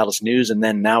 and the Dallas News, and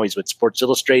then now he's with Sports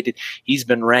Illustrated. He's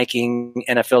been ranking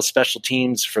NFL special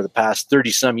teams for the past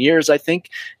 30-some years, I think.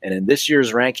 And in this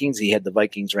year's rankings, he had the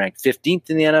Vikings ranked 15th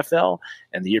in the NFL,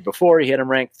 and the year before, he had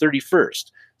them ranked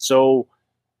 31st. So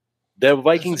the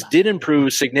Vikings did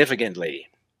improve significantly.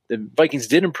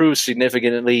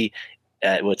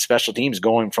 With special teams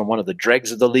going from one of the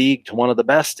dregs of the league to one of the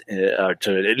best,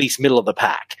 to at least middle of the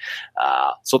pack.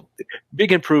 So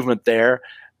big improvement there.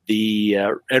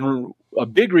 And a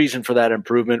big reason for that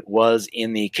improvement was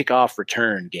in the kickoff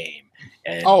return game.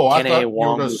 And I thought you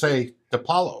were going to say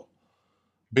DePaulo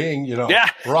being,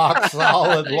 rock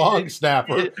solid long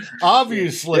snapper.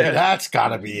 Obviously, that's got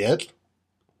to be it.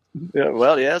 Yeah,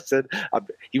 well, yes,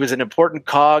 he was an important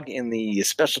cog in the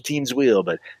special teams wheel.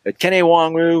 But Kene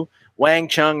Nwangwu, Wang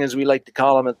Chung, as we like to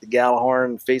call him at the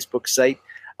Gallahorn Facebook site,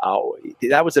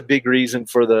 that was a big reason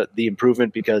for the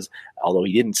improvement because although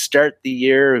he didn't start the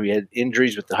year, he had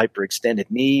injuries with the hyperextended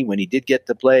knee. When he did get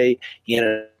to play, he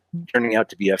ended up turning out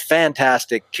to be a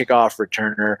fantastic kickoff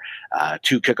returner,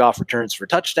 2 kickoff returns for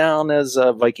touchdown, as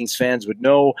Vikings fans would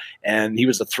know, and he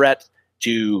was a threat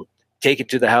to take it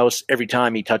to the house every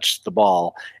time he touched the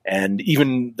ball. And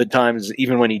even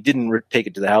when he didn't take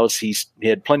it to the house, he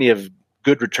had plenty of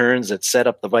good returns that set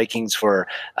up the Vikings for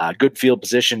good field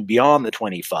position beyond the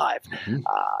 25. Mm-hmm.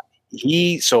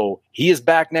 He is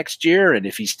back next year, and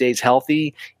if he stays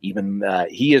healthy,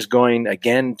 he is going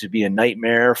again to be a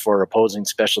nightmare for opposing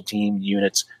special team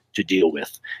units to deal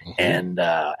with. Mm-hmm. And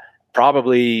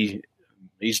probably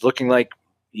he's looking like,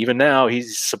 even now,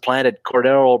 he's supplanted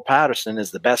Cordero Patterson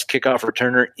as the best kickoff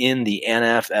returner in the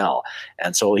NFL.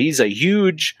 And so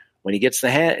when he gets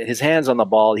his hands on the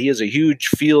ball, he is a huge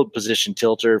field position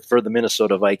tilter for the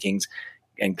Minnesota Vikings,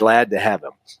 and glad to have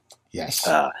him. Yes.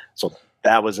 So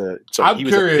that was I'm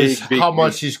curious how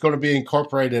much he's going to be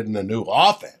incorporated in the new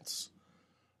offense.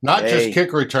 Not just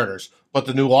kick returners, but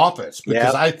the new offense.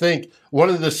 Because I think one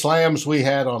of the slams we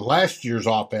had on last year's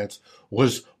offense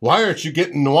was, why aren't you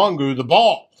getting Nwangwu the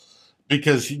ball?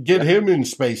 Because you get him in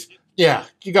space. Yeah,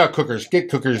 you got Cookers. Get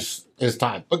Cookers his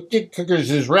time. But get Cookers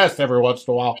his rest every once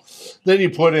in a while. Then you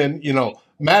put in,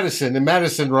 Madison, and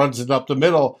Madison runs it up the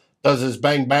middle, does his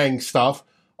bang-bang stuff.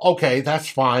 Okay, that's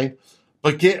fine.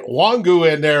 But get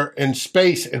Nwangwu in there in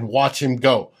space and watch him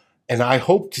go. And I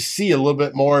hope to see a little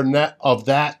bit more of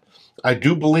that. I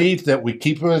do believe that we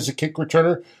keep him as a kick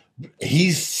returner.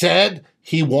 He's said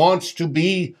he wants to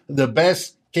be the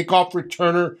best kickoff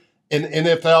returner in the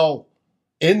NFL,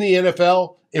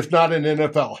 if not in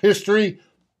NFL history.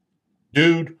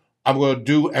 Dude, I'm going to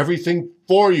do everything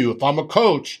for you if I'm a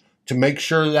coach to make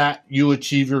sure that you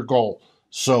achieve your goal.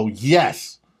 So,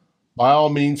 yes, by all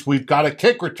means, we've got a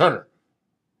kick returner.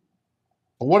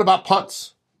 But what about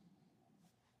punts?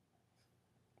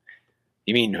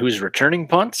 You mean who's returning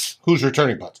punts? Who's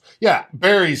returning punts? Yeah,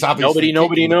 Barry's obviously.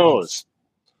 Nobody knows.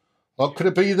 Well, could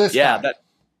it be this guy?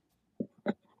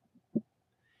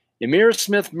 Ihmir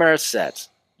Smith-Marsette.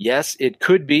 Yes, it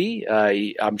could be.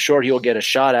 I'm sure he'll get a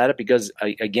shot at it because,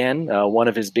 again, one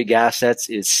of his big assets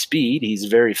is speed. He's a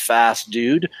very fast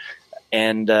dude.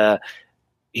 And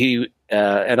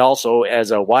and also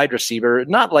as a wide receiver,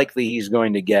 not likely he's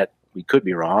going to get we could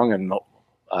be wrong, and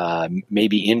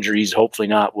maybe injuries, hopefully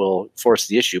not, will force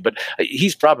the issue. But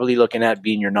he's probably looking at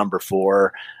being your number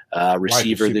 4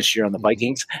 receiver this year on the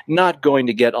Vikings. Not going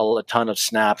to get a ton of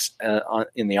snaps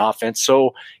in the offense.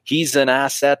 So he's an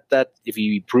asset that if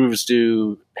he proves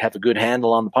to have a good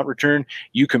handle on the punt return,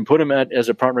 you can put him as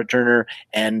a punt returner,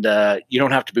 and you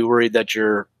don't have to be worried that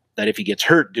if he gets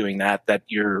hurt doing that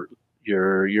you're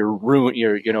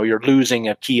losing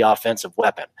a key offensive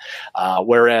weapon.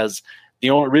 Whereas the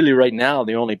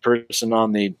only person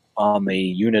on the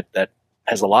unit that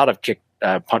has a lot of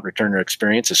punt returner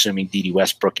experience, assuming D.D.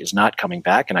 Westbrook is not coming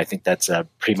back, and I think that's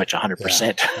pretty much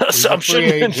 100%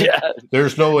 assumption.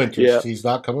 There's no interest. He's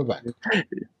not coming back.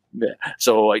 Yeah.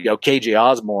 So KJ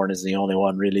Osborne is the only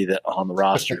one really that on the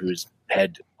roster who's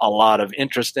had a lot of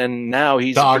interest, and now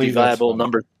he's a pretty valuable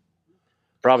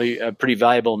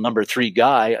number 3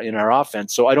 guy in our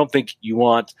offense. So I don't think you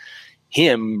want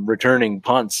him returning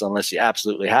punts unless you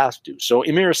absolutely have to. So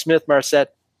Ihmir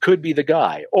Smith-Marsette could be the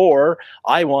guy. Or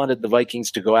I wanted the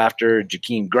Vikings to go after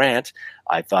Jakeem Grant.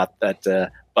 I thought that,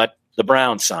 but the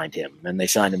Browns signed him, and they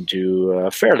signed him to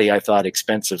a fairly, I thought,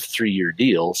 expensive 3-year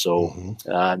deal. So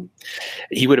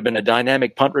he would have been a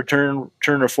dynamic punt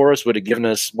returner for us, would have given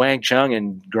us Wang Chung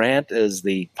and Grant as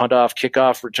the punt-off,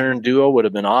 kickoff return duo, would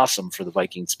have been awesome for the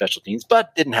Vikings special teams,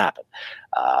 but didn't happen.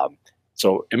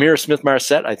 So Ihmir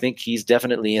Smith-Marsette, I think he's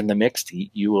definitely in the mix.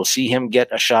 You will see him get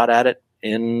a shot at it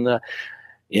in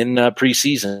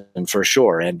preseason for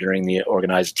sure, and during the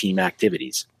organized team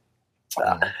activities.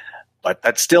 But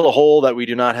that's still a hole that we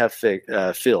do not have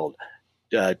filled.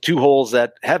 2 holes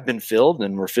that have been filled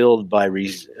and were filled by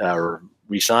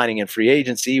re-signing in free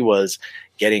agency was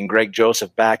getting Greg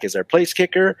Joseph back as our place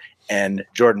kicker and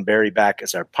Jordan Berry back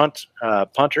as our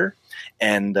punter.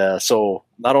 And so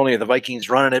not only are the Vikings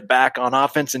running it back on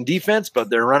offense and defense, but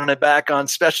they're running it back on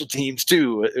special teams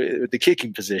too, the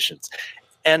kicking positions.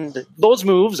 And those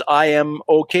moves I am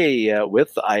okay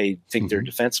with. I think they're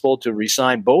defensible to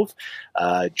re-sign both.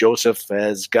 Joseph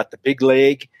has got the big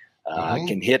leg,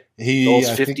 can hit those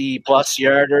 50-plus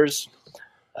yarders.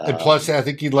 And plus, I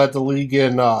think he led the league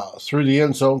in through the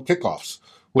end zone kickoffs,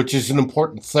 which is an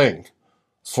important thing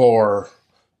for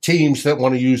teams that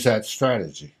want to use that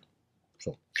strategy.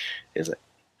 So, is it?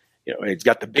 He's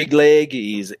got the big leg.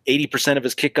 He's 80% of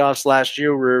his kickoffs last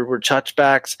year were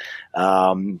touchbacks.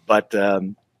 I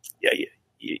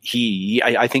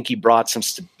think he brought some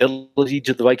stability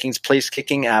to the Vikings place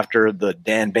kicking after the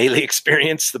Dan Bailey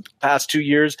experience the past 2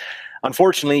 years.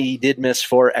 Unfortunately, he did miss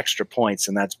 4 extra points,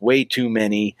 and that's way too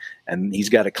many, and he's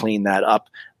got to clean that up.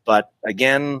 But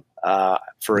again,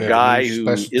 for a guy who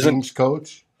isn't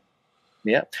coach.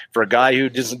 Yeah, for a guy who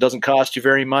doesn't cost you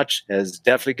very much, has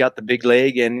definitely got the big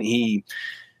leg, and he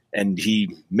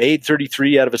made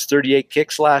 33 out of his 38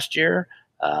 kicks last year.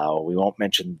 We won't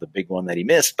mention the big one that he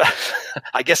missed, but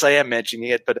I guess I am mentioning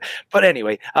it. But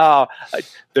anyway,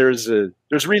 there's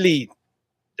really,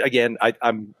 again,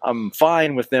 I'm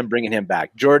fine with them bringing him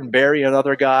back. Jordan Berry,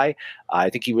 another guy. I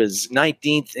think he was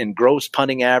 19th in gross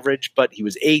punting average, but he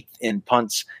was 8th in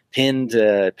punts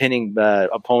pinning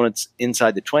opponents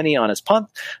inside the 20 on his punt.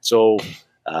 So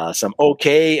some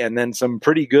okay and then some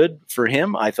pretty good for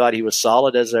him. I thought he was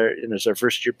solid as our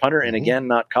first-year punter, and again,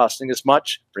 not costing us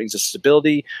much, brings us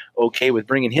stability, okay with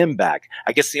bringing him back.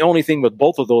 I guess the only thing with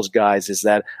both of those guys is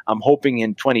that I'm hoping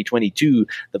in 2022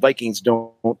 the Vikings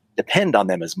don't depend on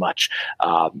them as much.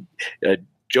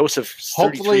 Joseph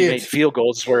 33 made field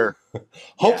goals where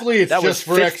hopefully it's just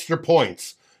for extra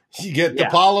points. You get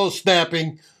DePaulo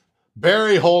snapping,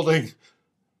 Barry holding,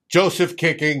 Joseph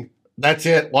kicking. That's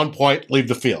it. 1 point, leave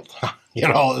the field.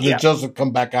 And then Joseph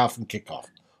come back out from kickoff.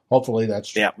 Hopefully that's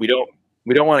true. Yeah, we don't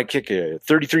want to kick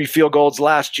 33 field goals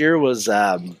last year was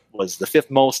the 5th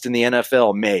most in the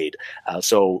NFL made.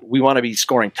 So we want to be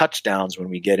scoring touchdowns when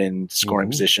we get in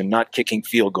scoring position, not kicking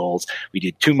field goals. We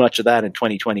did too much of that in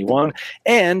 2021,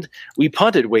 and we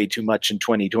punted way too much in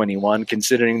 2021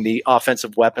 considering the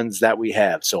offensive weapons that we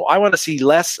have. So I want to see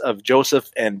less of Joseph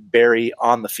and Barry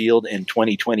on the field in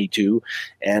 2022,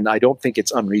 and I don't think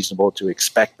it's unreasonable to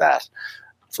expect that.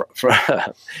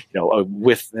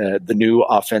 With the new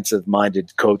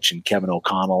offensive-minded coach and Kevin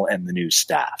O'Connell and the new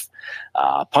staff.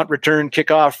 Punt return,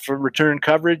 kickoff return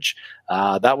coverage,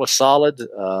 that was solid.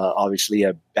 Obviously,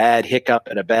 a bad hiccup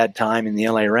at a bad time in the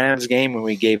LA Rams game when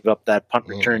we gave up that punt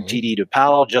return TD to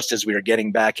Powell just as we were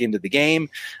getting back into the game.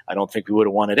 I don't think we would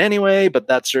have won it anyway, but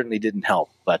that certainly didn't help.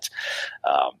 But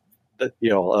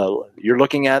you're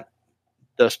looking at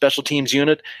the special teams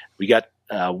unit. We got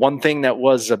one thing that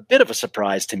was a bit of a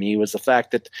surprise to me was the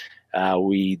fact that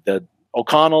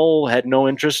O'Connell had no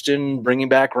interest in bringing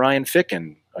back Ryan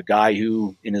Ficken. a guy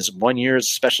who, in his 1 year as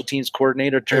special teams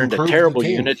coordinator, turned Improved a terrible the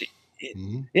team. unit.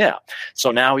 Yeah. So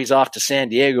now he's off to San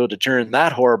Diego to turn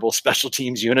that horrible special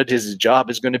teams unit. His job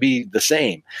is going to be the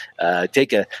same.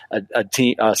 Take a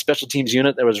special teams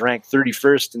unit that was ranked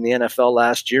 31st in the NFL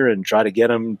last year and try to get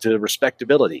them to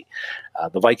respectability.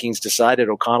 The Vikings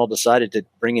O'Connell decided to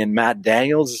bring in Matt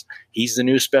Daniels. He's the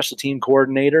new special team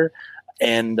coordinator.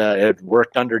 And it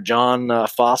worked under John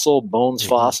Bones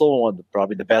Fossil,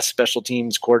 probably the best special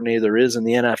teams coordinator there is in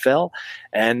the NFL.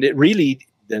 And it really,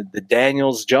 the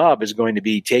Daniels job is going to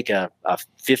be take a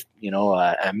fifth,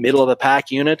 a middle of the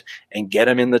pack unit and get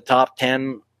them in the top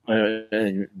 10,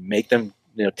 and make them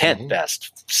 10th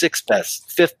best, 6th best,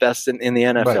 5th best in the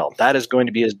NFL. Right. That is going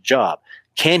to be his job.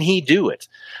 Can he do it?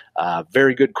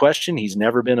 Very good question. He's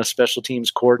never been a special teams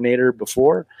coordinator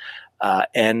before,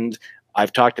 and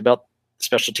I've talked about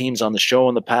special teams on the show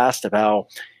in the past of how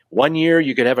 1 year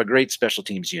you could have a great special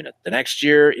teams unit. The next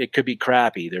year it could be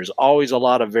crappy. There's always a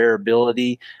lot of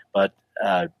variability, but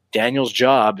Daniel's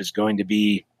job is going to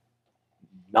be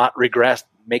not regress,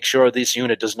 make sure this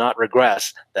unit does not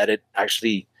regress, that it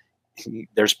actually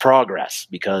there's progress,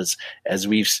 because as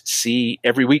we see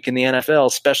every week in the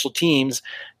NFL, special teams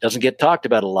doesn't get talked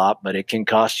about a lot, but it can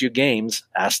cost you games.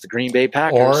 Ask the Green Bay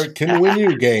Packers. Or it can win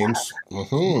you games.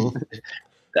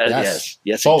 Yes,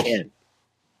 it can.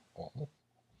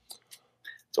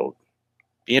 So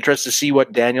be interested to see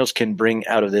what Daniels can bring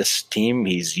out of this team.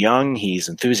 He's young. He's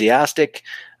enthusiastic.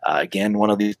 Again, one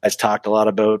of these guys talked a lot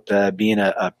about being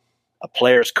a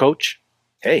player's coach.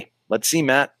 Hey, let's see,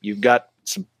 Matt. You've got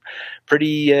some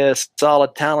pretty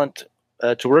solid talent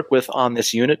to work with on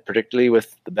this unit, particularly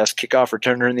with the best kickoff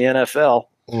returner in the NFL.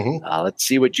 Let's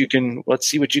see what you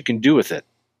can do with it.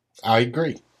 I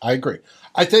agree. I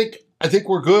think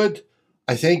we're good.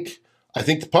 I think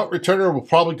the punt returner will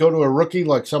probably go to a rookie,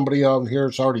 like somebody on here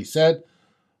has already said.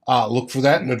 Look for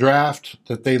that in the draft,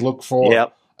 that they look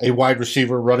for a wide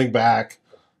receiver, running back,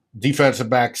 defensive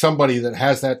back, somebody that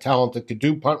has that talent that could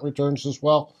do punt returns as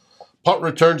well. Punt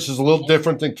returns is a little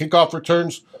different than kickoff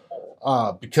returns,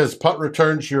 because punt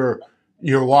returns, you're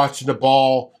watching the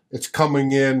ball, it's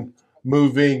coming in,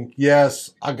 moving.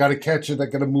 Yes, I got to catch it, I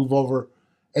got to move over,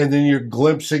 and then you're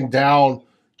glimpsing down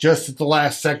just at the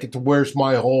last second to where's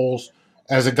my holes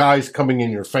as a guy's coming in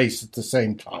your face at the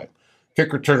same time.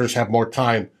 Kick returners have more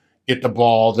time, get the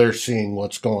ball, they're seeing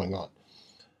what's going on.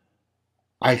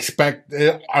 I expect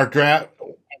our draft,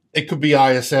 it could be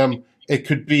ISM, it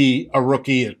could be a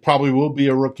rookie, it probably will be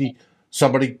a rookie,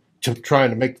 somebody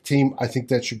trying to make the team. I think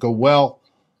that should go well.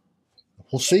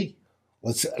 We'll see.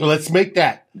 Let's make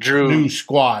that new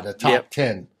squad a top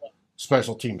 10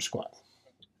 special team squad.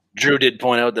 Drew did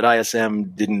point out that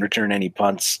ISM didn't return any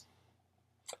punts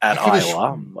at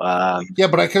Iowa.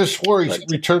 But I could have swore he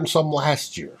returned some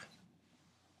last year.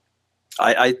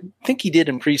 I think he did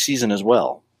in preseason as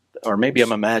well. Or maybe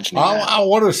I'm imagining that. I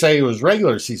want to say it was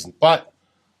regular season, but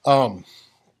and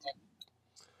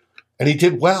he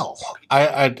did well.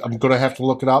 I'm going to have to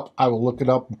look it up. I will look it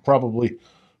up and probably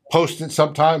post it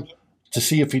sometime to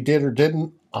see if he did or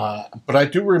didn't. But I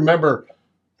do remember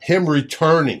him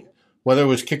returning, whether it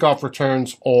was kickoff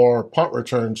returns or punt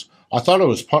returns. I thought it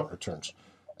was punt returns.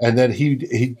 And then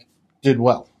he did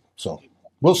well. So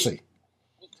we'll see.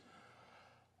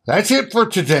 That's it for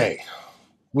today.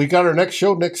 We got our next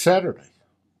show next Saturday.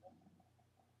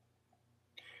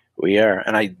 We are.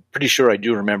 And I'm pretty sure I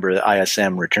do remember the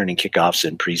ISM returning kickoffs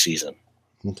in preseason.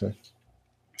 Okay.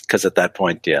 Because at that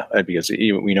point, because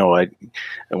we know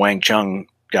Wang Chung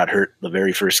got hurt the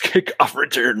very first kickoff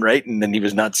return, right? And then he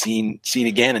was not seen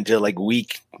again until like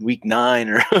week 9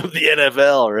 or of the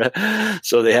NFL. Right?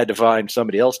 So they had to find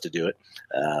somebody else to do it.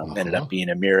 Ended up being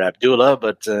Amir Abdullah.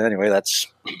 But anyway, that's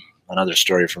another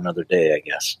story for another day, I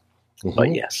guess.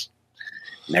 But yes,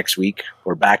 next week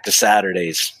we're back to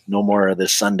Saturdays. No more of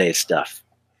this Sunday stuff.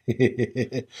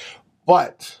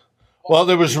 But,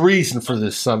 there was a reason for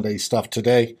this Sunday stuff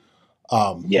today.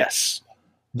 Yes.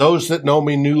 Those that know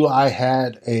me knew I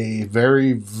had a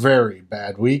very, very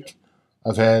bad week.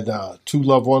 I've had 2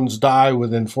 loved ones die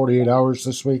within 48 hours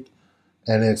this week,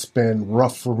 and it's been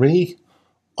rough for me.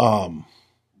 That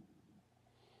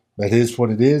is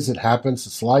what it is. It happens.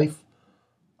 It's life.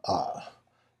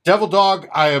 Devil Dog,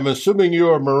 I am assuming you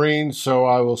are Marine, so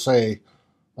I will say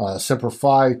Semper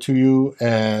Fi to you,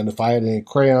 and if I had any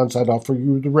crayons, I'd offer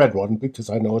you the red one because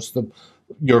I know it's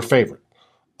your favorite.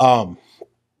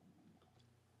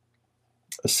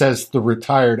 Says the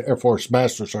retired Air Force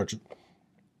Master Sergeant.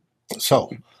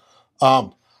 So,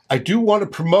 I do want to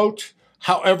promote,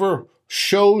 however,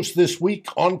 shows this week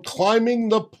on Climbing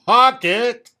the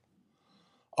Pocket,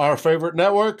 our favorite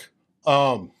network.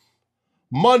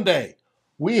 Monday,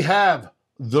 we have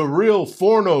The Real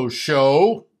Forno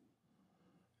Show,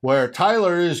 where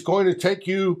Tyler is going to take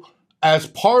you as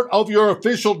part of your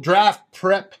official draft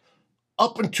prep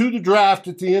up into the draft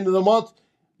at the end of the month.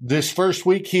 This first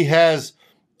week, he has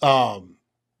Eric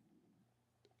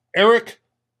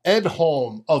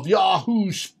Edholm of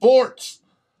Yahoo Sports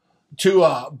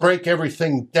to break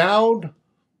everything down.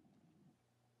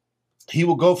 He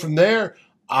will go from there.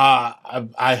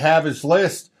 I have his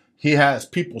list. He has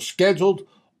people scheduled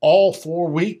all 4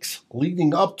 weeks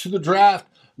leading up to the draft.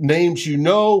 Names you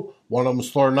know. One of them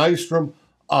is Laura Nystrom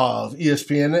of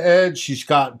ESPN Edge. She's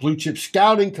got Blue Chip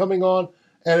Scouting coming on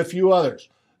and a few others.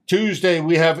 Tuesday,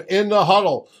 we have In the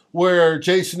Huddle, where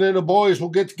Jason and the boys will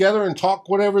get together and talk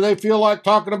whatever they feel like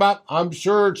talking about. I'm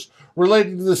sure it's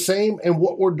related to the same and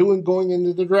what we're doing going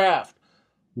into the draft.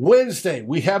 Wednesday,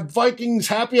 we have Vikings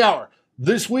Happy Hour.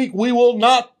 This week, we will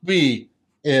not be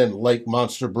in Lake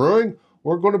Monster Brewing.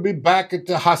 We're going to be back at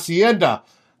the Hacienda,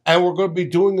 and we're going to be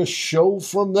doing a show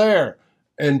from there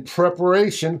in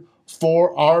preparation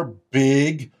for our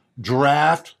big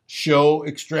draft show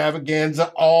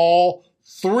extravaganza, all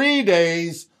 3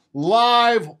 days,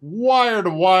 live, wire to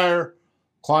wire.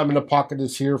 Climbing the Pocket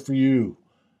is here for you.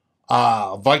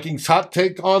 Vikings Hot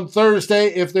Take on Thursday.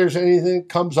 If there's anything that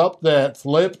comes up that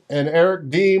Flip and Eric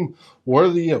deem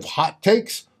worthy of hot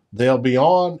takes, they'll be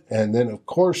on. And then, of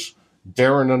course,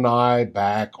 Darren and I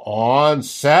back on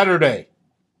Saturday.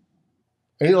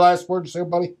 Any last words there,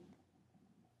 buddy?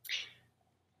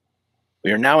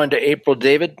 We are now into April,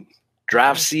 David.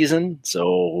 Draft season,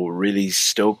 so really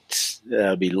stoked.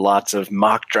 There'll be lots of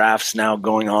mock drafts now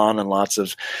going on, and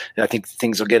I think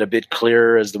things will get a bit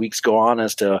clearer as the weeks go on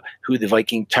as to who the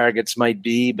Viking targets might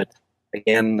be. But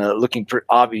again, looking for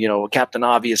Captain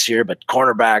Obvious here, but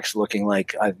cornerbacks looking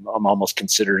like I'm almost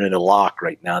considering it a lock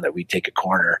right now that we take a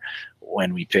corner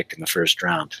when we pick in the first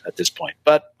round at this point.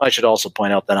 But I should also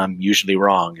point out that I'm usually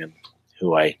wrong in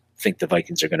who I think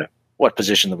what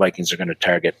position the Vikings are going to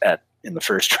target at in the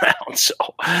first round. So,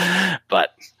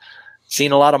 but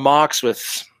seen a lot of mocks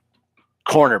with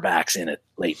cornerbacks in it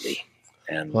lately,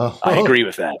 and I agree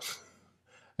with that.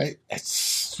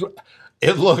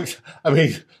 It looks,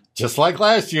 just like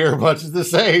last year, much the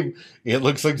same. It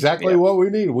looks exactly what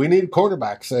we need. We need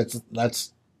cornerbacks.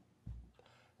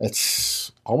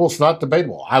 It's almost not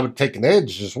debatable. I would take an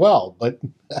edge as well, but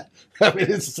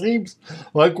it seems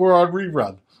like we're on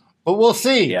rerun. But we'll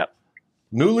see. Yep.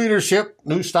 New leadership,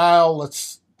 new style.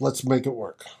 Let's make it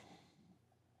work.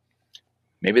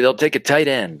 Maybe they'll take a tight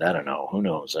end. I don't know. Who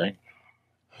knows, eh?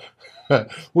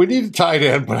 We need a tight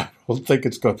end, but I don't think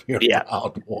it's going to be a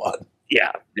round one.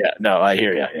 Yeah. No, I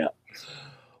hear you. Yeah.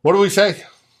 What do we say?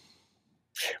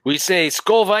 We say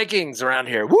Skol Vikings around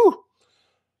here. Woo!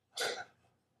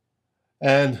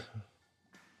 And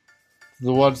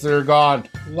the ones that are gone,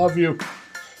 love you.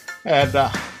 And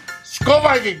Skol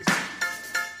Vikings!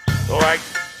 All right.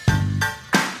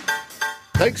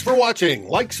 Thanks for watching.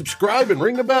 Like, subscribe, and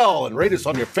ring the bell, and rate us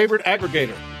on your favorite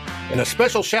aggregator. And a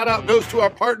special shout out goes to our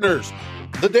partners,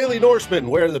 The Daily Norseman,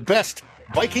 where the best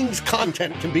Vikings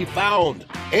content can be found,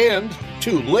 and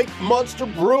to Lake Monster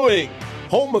Brewing,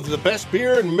 home of the best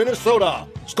beer in Minnesota.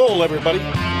 Skol, everybody.